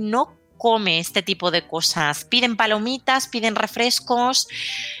no come este tipo de cosas. Piden palomitas, piden refrescos,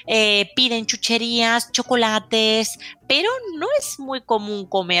 piden chucherías, chocolates, pero no es muy común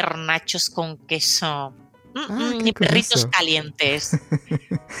comer nachos con queso. qué Ni perritos curioso. calientes.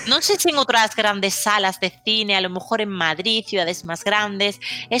 No sé si en otras grandes salas de cine, a lo mejor en Madrid, ciudades más grandes,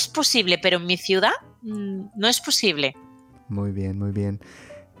 es posible, pero en mi ciudad no es posible. Muy bien, muy bien.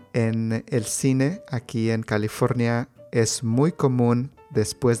 En el cine, aquí en California, es muy común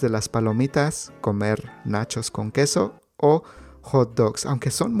después de las palomitas comer nachos con queso o hot dogs,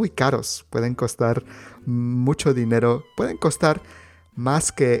 aunque son muy caros, pueden costar mucho dinero, pueden costar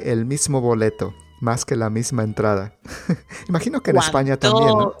más que el mismo boleto, más que la misma entrada. Imagino que en España también,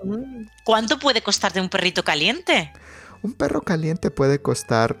 ¿no? ¿Cuánto puede costarte un perrito caliente? Un perro caliente puede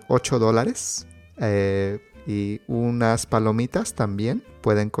costar $8 y unas palomitas también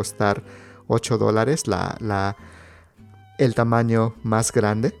pueden costar $8. El tamaño más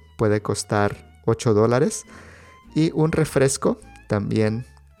grande puede costar $8 y un refresco también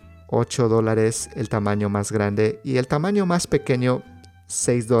 $8 el tamaño más grande y el tamaño más pequeño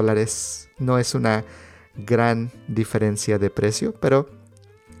 $6. No es una gran diferencia de precio, pero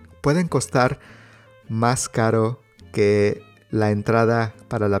pueden costar más caro que la entrada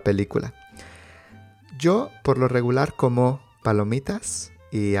para la película. Yo por lo regular como palomitas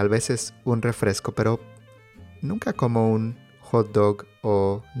y a veces un refresco, pero nunca como un hot dog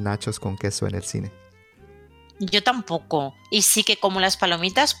o nachos con queso en el cine. Yo tampoco. Y sí que como las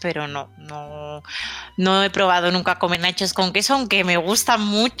palomitas, pero no he probado nunca comer nachos con queso, aunque me gustan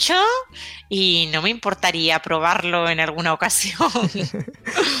mucho y no me importaría probarlo en alguna ocasión.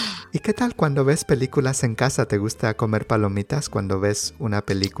 ¿Y qué tal cuando ves películas en casa? ¿Te gusta comer palomitas cuando ves una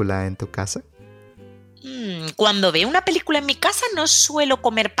película en tu casa? Cuando veo una película en mi casa no suelo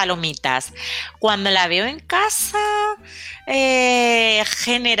comer palomitas. Cuando la veo en casa,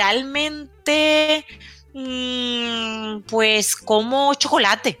 generalmente, pues como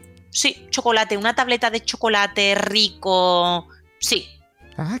chocolate. Sí, chocolate, una tableta de chocolate rico. Sí,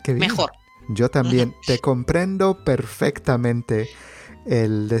 Ah, qué bien. mejor. Yo también te comprendo perfectamente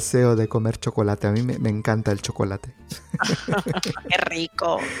el deseo de comer chocolate. A mí me encanta el chocolate. Qué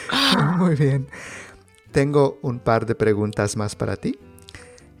rico. Muy bien. Tengo un par de preguntas más para ti.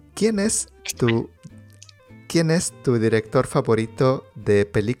 ¿Quién es tu director favorito de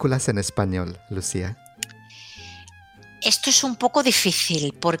películas en español, Lucía? Esto es un poco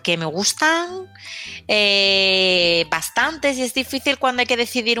difícil porque me gustan bastantes y es difícil cuando hay que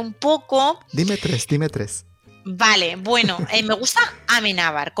decidir un poco. Dime tres. Vale, bueno, me gusta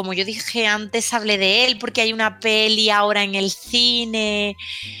Amenábar. Como yo dije antes, hablé de él porque hay una peli ahora en el cine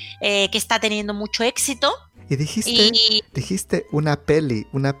que está teniendo mucho éxito. Y dijiste una peli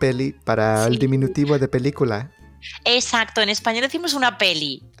para el Sí, diminutivo de película. exacto, en español decimos una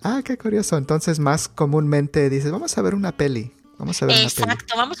peli. Ah, qué curioso. Entonces más comúnmente dices, vamos a ver una peli.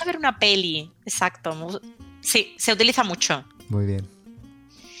 Exacto, vamos a ver una peli. Exacto. Sí, se utiliza mucho. Muy bien.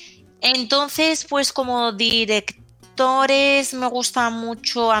 Entonces, pues como directores me gusta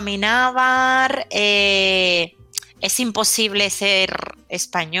mucho Amenábar. Es imposible ser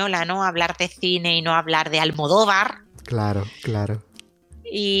española, ¿no? Hablar de cine y no hablar de Almodóvar. Claro.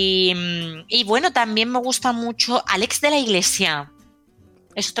 Y bueno, también me gusta mucho Alex de la Iglesia.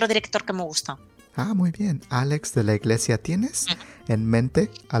 Es otro director que me gusta. Ah, muy bien. Alex de la Iglesia. ¿Tienes en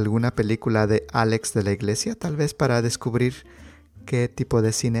mente alguna película de Alex de la Iglesia? Tal vez para descubrir qué tipo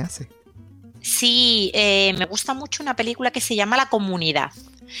de cine hace. Sí, me gusta mucho una película que se llama La Comunidad.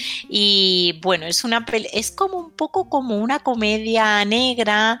 Y bueno, es como un poco como una comedia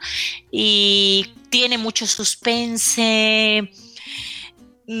negra y tiene mucho suspense.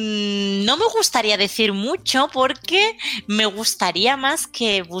 No me gustaría decir mucho porque me gustaría más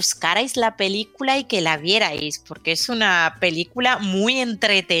que buscarais la película y que la vierais, porque es una película muy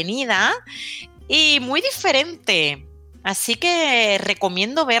entretenida y muy diferente. Así que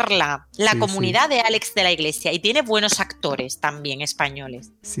recomiendo verla. La Sí. Comunidad de Alex de la Iglesia. Y tiene buenos actores también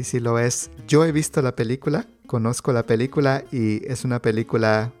españoles. Sí, lo es. Yo he visto la película, conozco la película y es una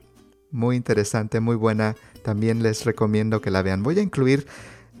película muy interesante, muy buena. También les recomiendo que la vean. Voy a incluir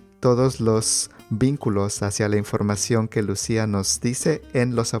todos los vínculos hacia la información que Lucía nos dice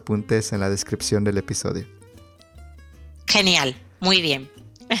en los apuntes en la descripción del episodio. Genial, muy bien.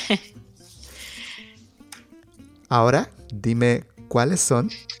 Ahora, dime cuáles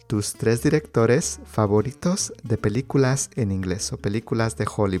son tus 3 directores favoritos de películas en inglés o películas de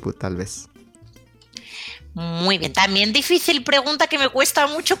Hollywood, tal vez. Muy bien. También difícil pregunta que me cuesta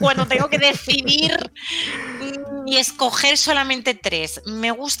mucho cuando tengo que decidir y escoger solamente 3.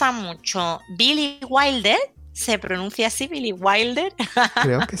 Me gusta mucho Billy Wilder. ¿Se pronuncia así, Billy Wilder?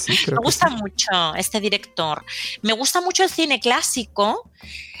 Creo que sí. Me gusta mucho este director. Me gusta mucho el cine clásico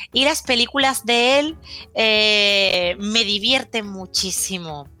y las películas de él me divierten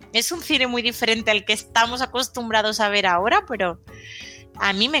muchísimo. Es un cine muy diferente al que estamos acostumbrados a ver ahora, pero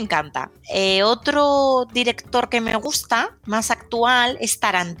a mí me encanta. Otro director que me gusta, más actual, es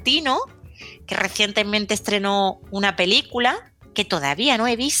Tarantino, que recientemente estrenó una película que todavía no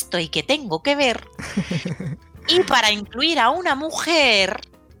he visto y que tengo que ver. Y para incluir a una mujer,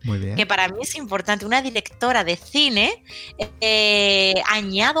 Muy bien. que para mí es importante, una directora de cine,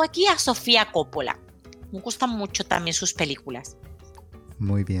 añado aquí a Sofía Coppola. Me gustan mucho también sus películas.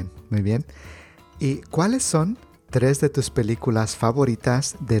 Muy bien, muy bien. ¿Y cuáles son 3 de tus películas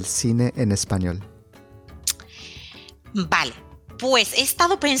favoritas del cine en español? Vale, pues he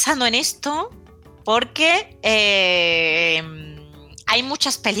estado pensando en esto porque hay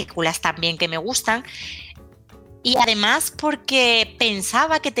muchas películas también que me gustan y además porque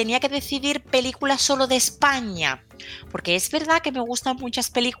pensaba que tenía que decidir películas solo de España, porque es verdad que me gustan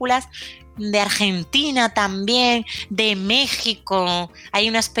muchas películas de Argentina también, de México, hay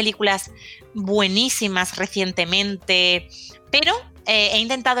unas películas buenísimas recientemente, pero he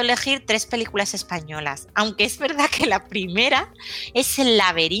intentado elegir 3 películas españolas, aunque es verdad que la primera es El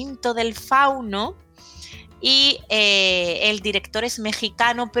laberinto del fauno y el director es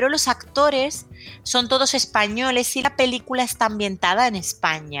mexicano, pero los actores son todos españoles y la película está ambientada en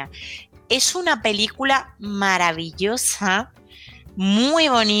España. Es una película maravillosa, muy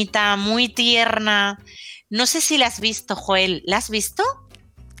bonita, muy tierna. No sé si la has visto, Joel. ¿La has visto?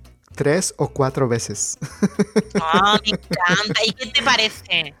 3 o 4 veces. Ah, me encanta. ¿Y qué te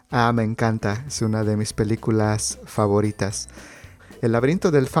parece? Me encanta. Es una de mis películas favoritas. El laberinto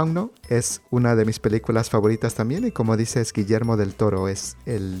del fauno es una de mis películas favoritas también y como dices, Guillermo del Toro es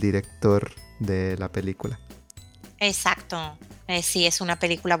el director de la película. Exacto. Sí, es una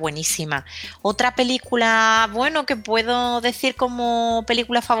película buenísima. Otra película, bueno, que puedo decir como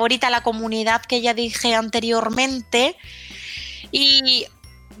película favorita, La comunidad, que ya dije anteriormente. Y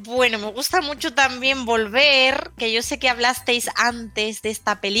bueno, me gusta mucho también Volver, que yo sé que hablasteis antes de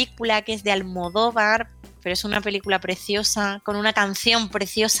esta película, que es de Almodóvar, pero es una película preciosa, con una canción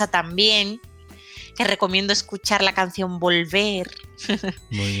preciosa también, que recomiendo escuchar la canción Volver.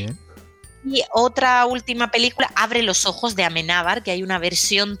 Muy bien. Y otra última película, Abre los ojos, de Amenábar, que hay una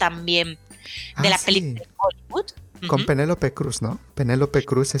versión también de la película de Hollywood. Con Penélope Cruz, ¿no? Penélope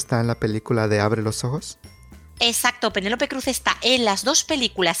Cruz está en la película de Abre los ojos. Exacto, Penélope Cruz está en las 2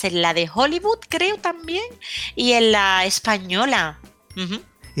 películas, en la de Hollywood creo también y en la española.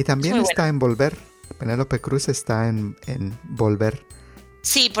 Y también está en Volver. Penélope Cruz está en Volver.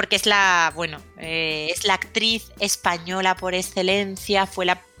 Sí, porque es la actriz española por excelencia, fue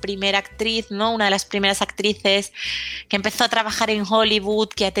la primera actriz, ¿no? Una de las primeras actrices que empezó a trabajar en Hollywood,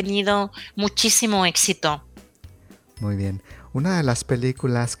 que ha tenido muchísimo éxito. Muy bien. Una de las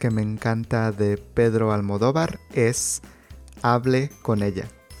películas que me encanta de Pedro Almodóvar es Hable con ella.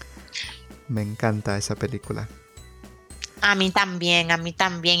 Me encanta esa película. A mí también.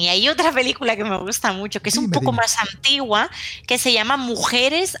 Y hay otra película que me gusta mucho, que es un poco más antigua, que se llama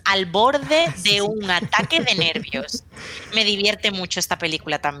Mujeres al borde de un ataque de nervios. Me divierte mucho esta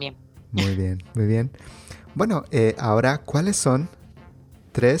película también. Muy bien, muy bien. Bueno, ahora, ¿cuáles son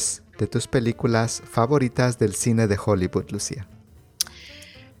 3 de tus películas favoritas del cine de Hollywood, Lucía?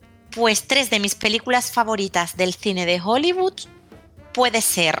 Pues 3 de mis películas favoritas del cine de Hollywood puede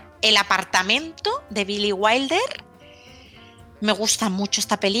ser El apartamento, de Billy Wilder. Me gusta mucho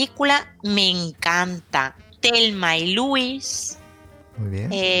esta película, me encanta. Thelma y Luis. Muy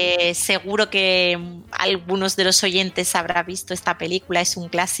bien. Seguro que algunos de los oyentes habrán visto esta película, es un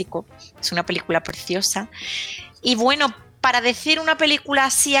clásico, es una película preciosa. Y bueno, para decir una película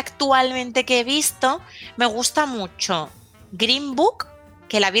así actualmente que he visto, me gusta mucho Green Book,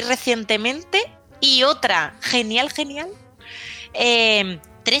 que la vi recientemente, y otra, genial,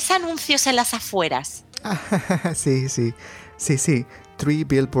 3 anuncios en las afueras. Sí. 3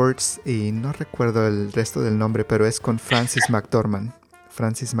 Billboards y no recuerdo el resto del nombre, pero es con Frances McDormand.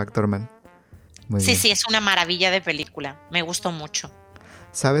 Muy bien. Sí, es una maravilla de película. Me gustó mucho.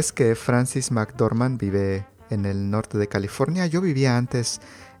 ¿Sabes que Frances McDormand vive en el norte de California? Yo vivía antes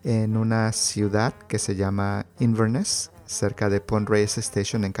en una ciudad que se llama Inverness, cerca de Point Reyes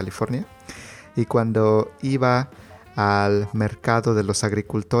Station en California. Y cuando iba al mercado de los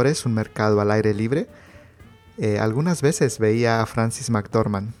agricultores, un mercado al aire libre, algunas veces veía a Frances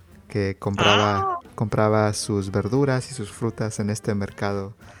McDormand que compraba sus verduras y sus frutas en este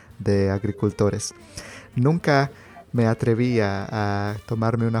mercado de agricultores. Nunca me atrevía a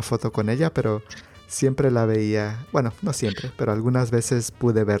tomarme una foto con ella, pero siempre la veía. Bueno, no siempre, pero algunas veces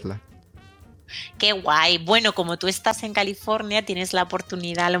pude verla. Qué guay. Bueno, como tú estás en California, tienes la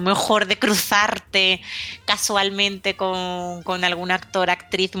oportunidad a lo mejor de cruzarte casualmente con algún actor,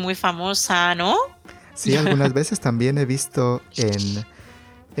 actriz muy famosa, ¿no? Sí, algunas veces también he visto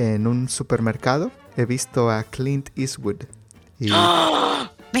en un supermercado, he visto a Clint Eastwood. Y ¡Oh!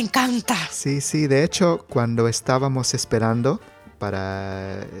 ¡Me encanta! sí, de hecho, cuando estábamos esperando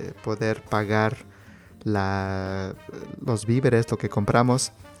para poder pagar los víveres, lo que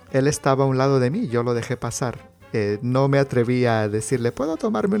compramos, él estaba a un lado de mí, yo lo dejé pasar. No me atreví a decirle, ¿puedo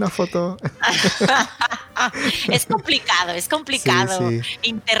tomarme una foto? Es complicado Sí.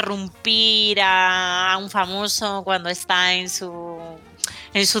 interrumpir a un famoso cuando está en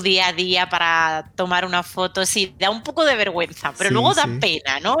su día a día para tomar una foto. Sí, da un poco de vergüenza, pero luego da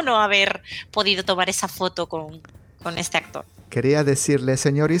pena, ¿no? No haber podido tomar esa foto con este actor. Quería decirle,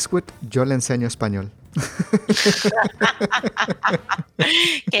 señor Eastwood, yo le enseño español.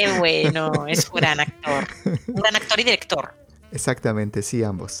 Qué bueno, es un gran actor y director. Exactamente, sí,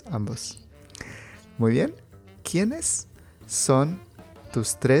 ambos. Muy bien. ¿Quiénes son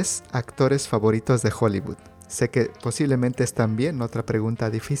tus 3 actores favoritos de Hollywood? Sé que posiblemente es también otra pregunta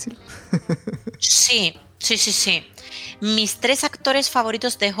difícil. Sí. Mis 3 actores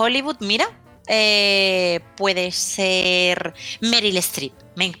favoritos de Hollywood, mira, puede ser Meryl Streep.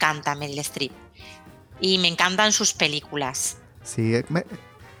 Me encanta Meryl Streep. Y me encantan sus películas. Sí,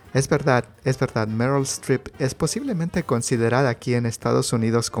 es verdad. Meryl Streep es posiblemente considerada aquí en Estados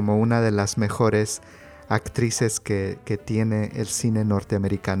Unidos como una de las mejores actrices que tiene el cine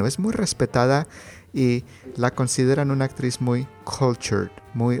norteamericano. Es muy respetada y la consideran una actriz muy cultured,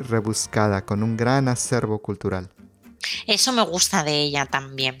 muy rebuscada, con un gran acervo cultural. Eso me gusta de ella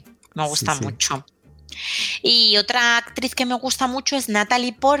también. Me gusta mucho. Y otra actriz que me gusta mucho es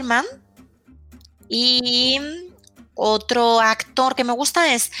Natalie Portman. Y otro actor que me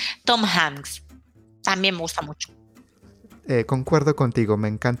gusta es Tom Hanks. También me gusta mucho. Concuerdo contigo, me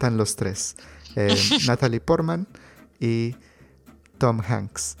encantan los 3. Natalie Portman y Tom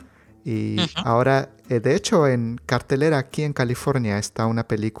Hanks. Y ahora, de hecho, en cartelera aquí en California está una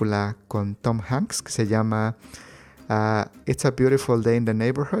película con Tom Hanks que se llama It's a Beautiful Day in the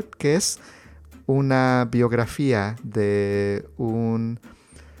Neighborhood, que es una biografía de un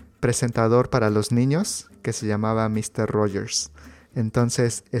presentador para los niños que se llamaba Mr. Rogers.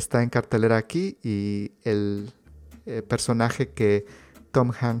 Entonces está en cartelera aquí y el personaje que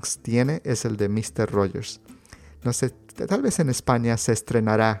Tom Hanks tiene es el de Mr. Rogers. No sé, tal vez en España se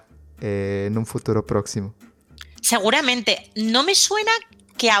estrenará en un futuro próximo. Seguramente. No me suena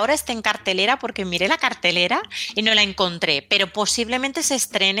que ahora esté en cartelera porque miré la cartelera y no la encontré, pero posiblemente se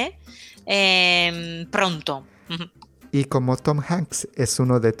estrene pronto. Y como Tom Hanks es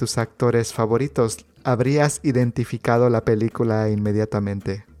uno de tus actores favoritos, ¿habrías identificado la película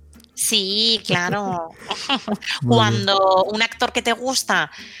inmediatamente? Sí, claro. Cuando un actor que te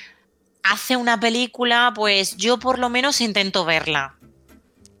gusta hace una película, pues yo por lo menos intento verla.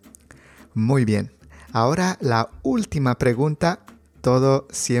 Muy bien. Ahora la última pregunta. Todo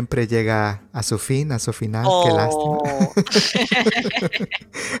siempre llega a su fin, a su final. ¡Qué lástima!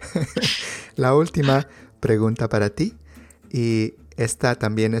 La última pregunta para ti. Y esta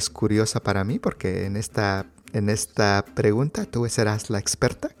también es curiosa para mí porque en esta pregunta tú serás la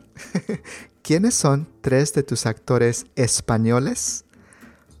experta. ¿Quiénes son 3 de tus actores españoles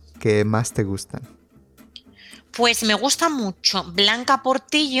que más te gustan? Pues me gusta mucho Blanca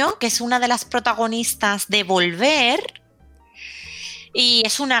Portillo, que es una de las protagonistas de Volver, y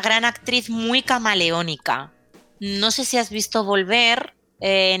es una gran actriz muy camaleónica. No sé si has visto Volver,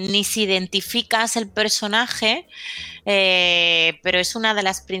 ni si identificas el personaje, pero es una de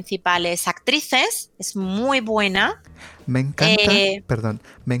las principales actrices, es muy buena. Me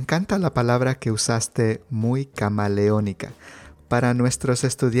encanta la palabra que usaste, muy camaleónica. Para nuestros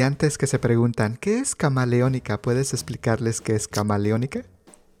estudiantes que se preguntan, ¿qué es camaleónica? ¿Puedes explicarles qué es camaleónica?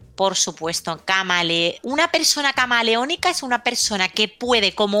 Por supuesto, una persona camaleónica es una persona que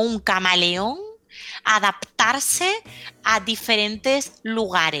puede, como un camaleón, adaptarse a diferentes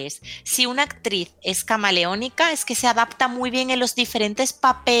lugares. Si una actriz es camaleónica, es que se adapta muy bien en los diferentes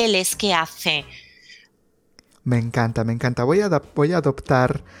papeles que hace. Me encanta. Voy a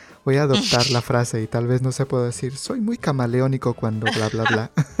adoptar la frase y tal vez no se pueda decir, soy muy camaleónico cuando bla, bla,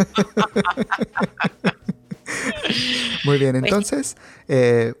 bla. Muy bien, entonces,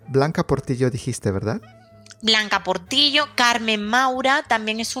 Blanca Portillo dijiste, ¿verdad? Blanca Portillo. Carmen Maura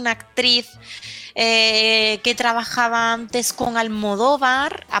también es una actriz que trabajaba antes con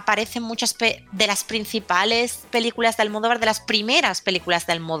Almodóvar, aparece en muchas de las principales películas de Almodóvar, de las primeras películas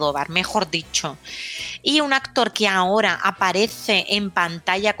de Almodóvar, mejor dicho. Y un actor que ahora aparece en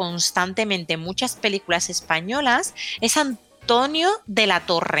pantalla constantemente en muchas películas españolas es Antonio de la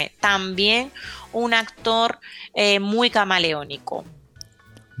Torre, también un actor muy camaleónico.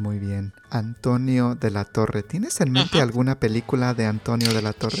 Muy bien. Antonio de la Torre. ¿Tienes en mente alguna película de Antonio de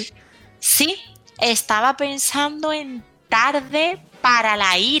la Torre? Sí, estaba pensando en Tarde para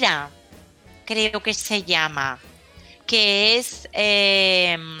la ira, creo que se llama, que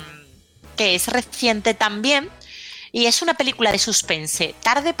es reciente también y es una película de suspense.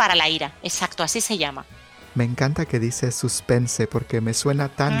 Tarde para la ira, exacto, así se llama. Me encanta que dice suspense porque me suena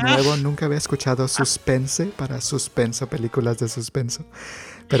tan nuevo. Nunca había escuchado suspense para suspenso, películas de suspenso.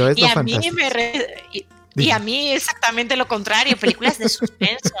 Pero es lo fantástico. Y a mí exactamente lo contrario, películas de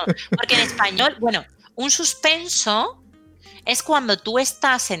suspenso. Porque en español, bueno, un suspenso es cuando tú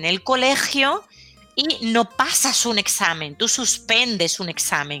estás en el colegio y no pasas un examen, tú suspendes un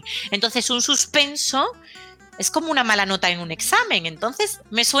examen. Entonces un suspenso es como una mala nota en un examen. Entonces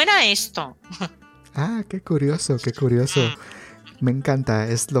me suena esto. Ah, qué curioso, qué curioso. Me encanta,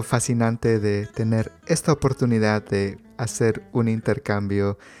 es lo fascinante de tener esta oportunidad de hacer un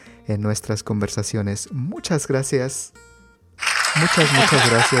intercambio en nuestras conversaciones. Muchas gracias. Muchas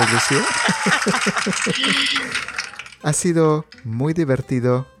gracias, Lucía. Ha sido muy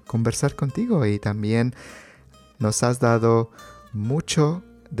divertido conversar contigo y también nos has dado mucho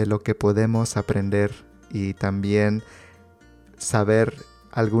de lo que podemos aprender y también saber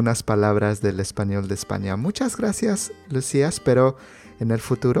algunas palabras del español de España. Muchas gracias, Lucía. Espero en el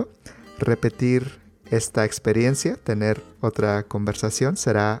futuro repetir esta experiencia, tener otra conversación.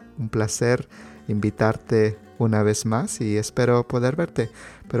 Será un placer invitarte una vez más y espero poder verte.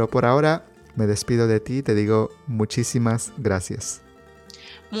 Pero por ahora me despido de ti y te digo muchísimas gracias.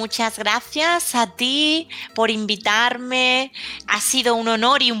 Muchas gracias a ti por invitarme. Ha sido un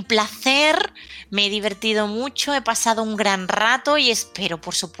honor y un placer. Me he divertido mucho, he pasado un gran rato y espero,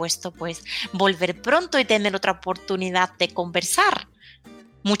 por supuesto, pues volver pronto y tener otra oportunidad de conversar.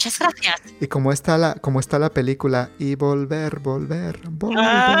 Muchas gracias. Y como está la película, y volver.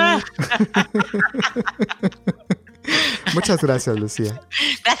 Muchas gracias, Lucía.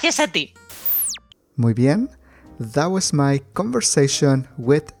 Gracias a ti. Muy bien. That was my conversation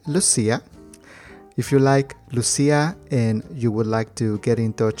with Lucia. If you like Lucia and you would like to get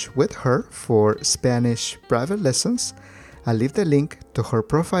in touch with her for Spanish private lessons, I'll leave the link to her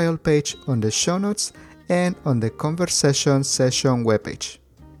profile page on the show notes and on the conversation session webpage.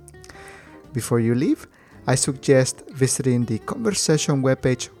 Before you leave, I suggest visiting the conversation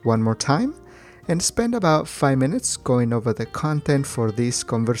webpage one more time and spend about 5 minutes going over the content for this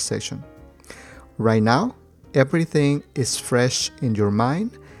conversation. Right now, everything is fresh in your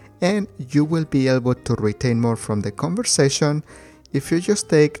mind and you will be able to retain more from the conversation if you just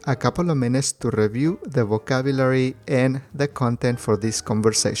take a couple of minutes to review the vocabulary and the content for this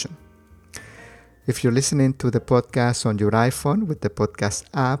conversation. If you're listening to the podcast on your iPhone with the podcast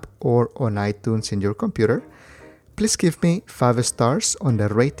app or on iTunes in your computer, please give me 5 stars on the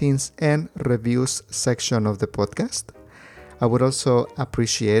ratings and reviews section of the podcast. I would also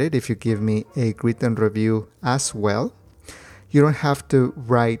appreciate it if you give me a written review as well. You don't have to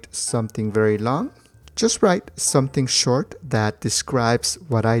write something very long. Just write something short that describes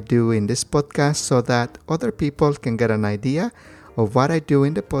what I do in this podcast so that other people can get an idea of what I do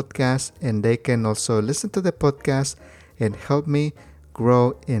in the podcast and they can also listen to the podcast and help me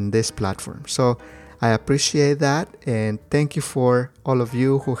grow in this platform. So I appreciate that and thank you for all of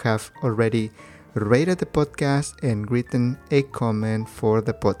you who have already rated the podcast and written a comment for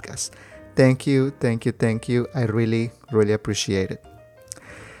the podcast. Thank you. I really appreciate it.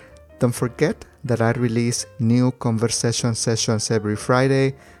 Don't forget that I release new conversation sessions every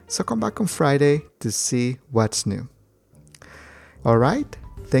Friday, so come back on Friday to see what's new. All right,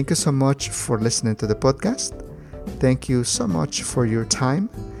 thank you so much for listening to the podcast. Thank you so much for your time,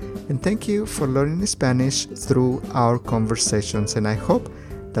 and thank you for learning Spanish through our conversations, and I hope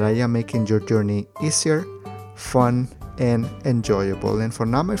that I am making your journey easier, fun, and enjoyable. And for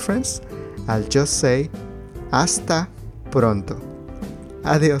now, my friends, I'll just say, hasta pronto.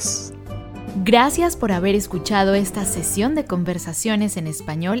 Adiós. Gracias por haber escuchado esta sesión de conversaciones en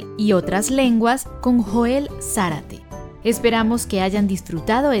español y otras lenguas con Joel Zárate. Esperamos que hayan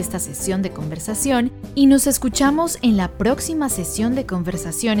disfrutado esta sesión de conversación y nos escuchamos en la próxima sesión de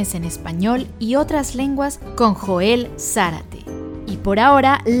conversaciones en español y otras lenguas con Joel Zárate. Y por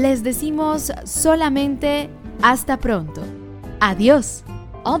ahora les decimos solamente hasta pronto. Adiós.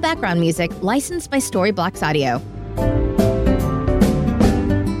 All background music licensed by Storyblocks Audio.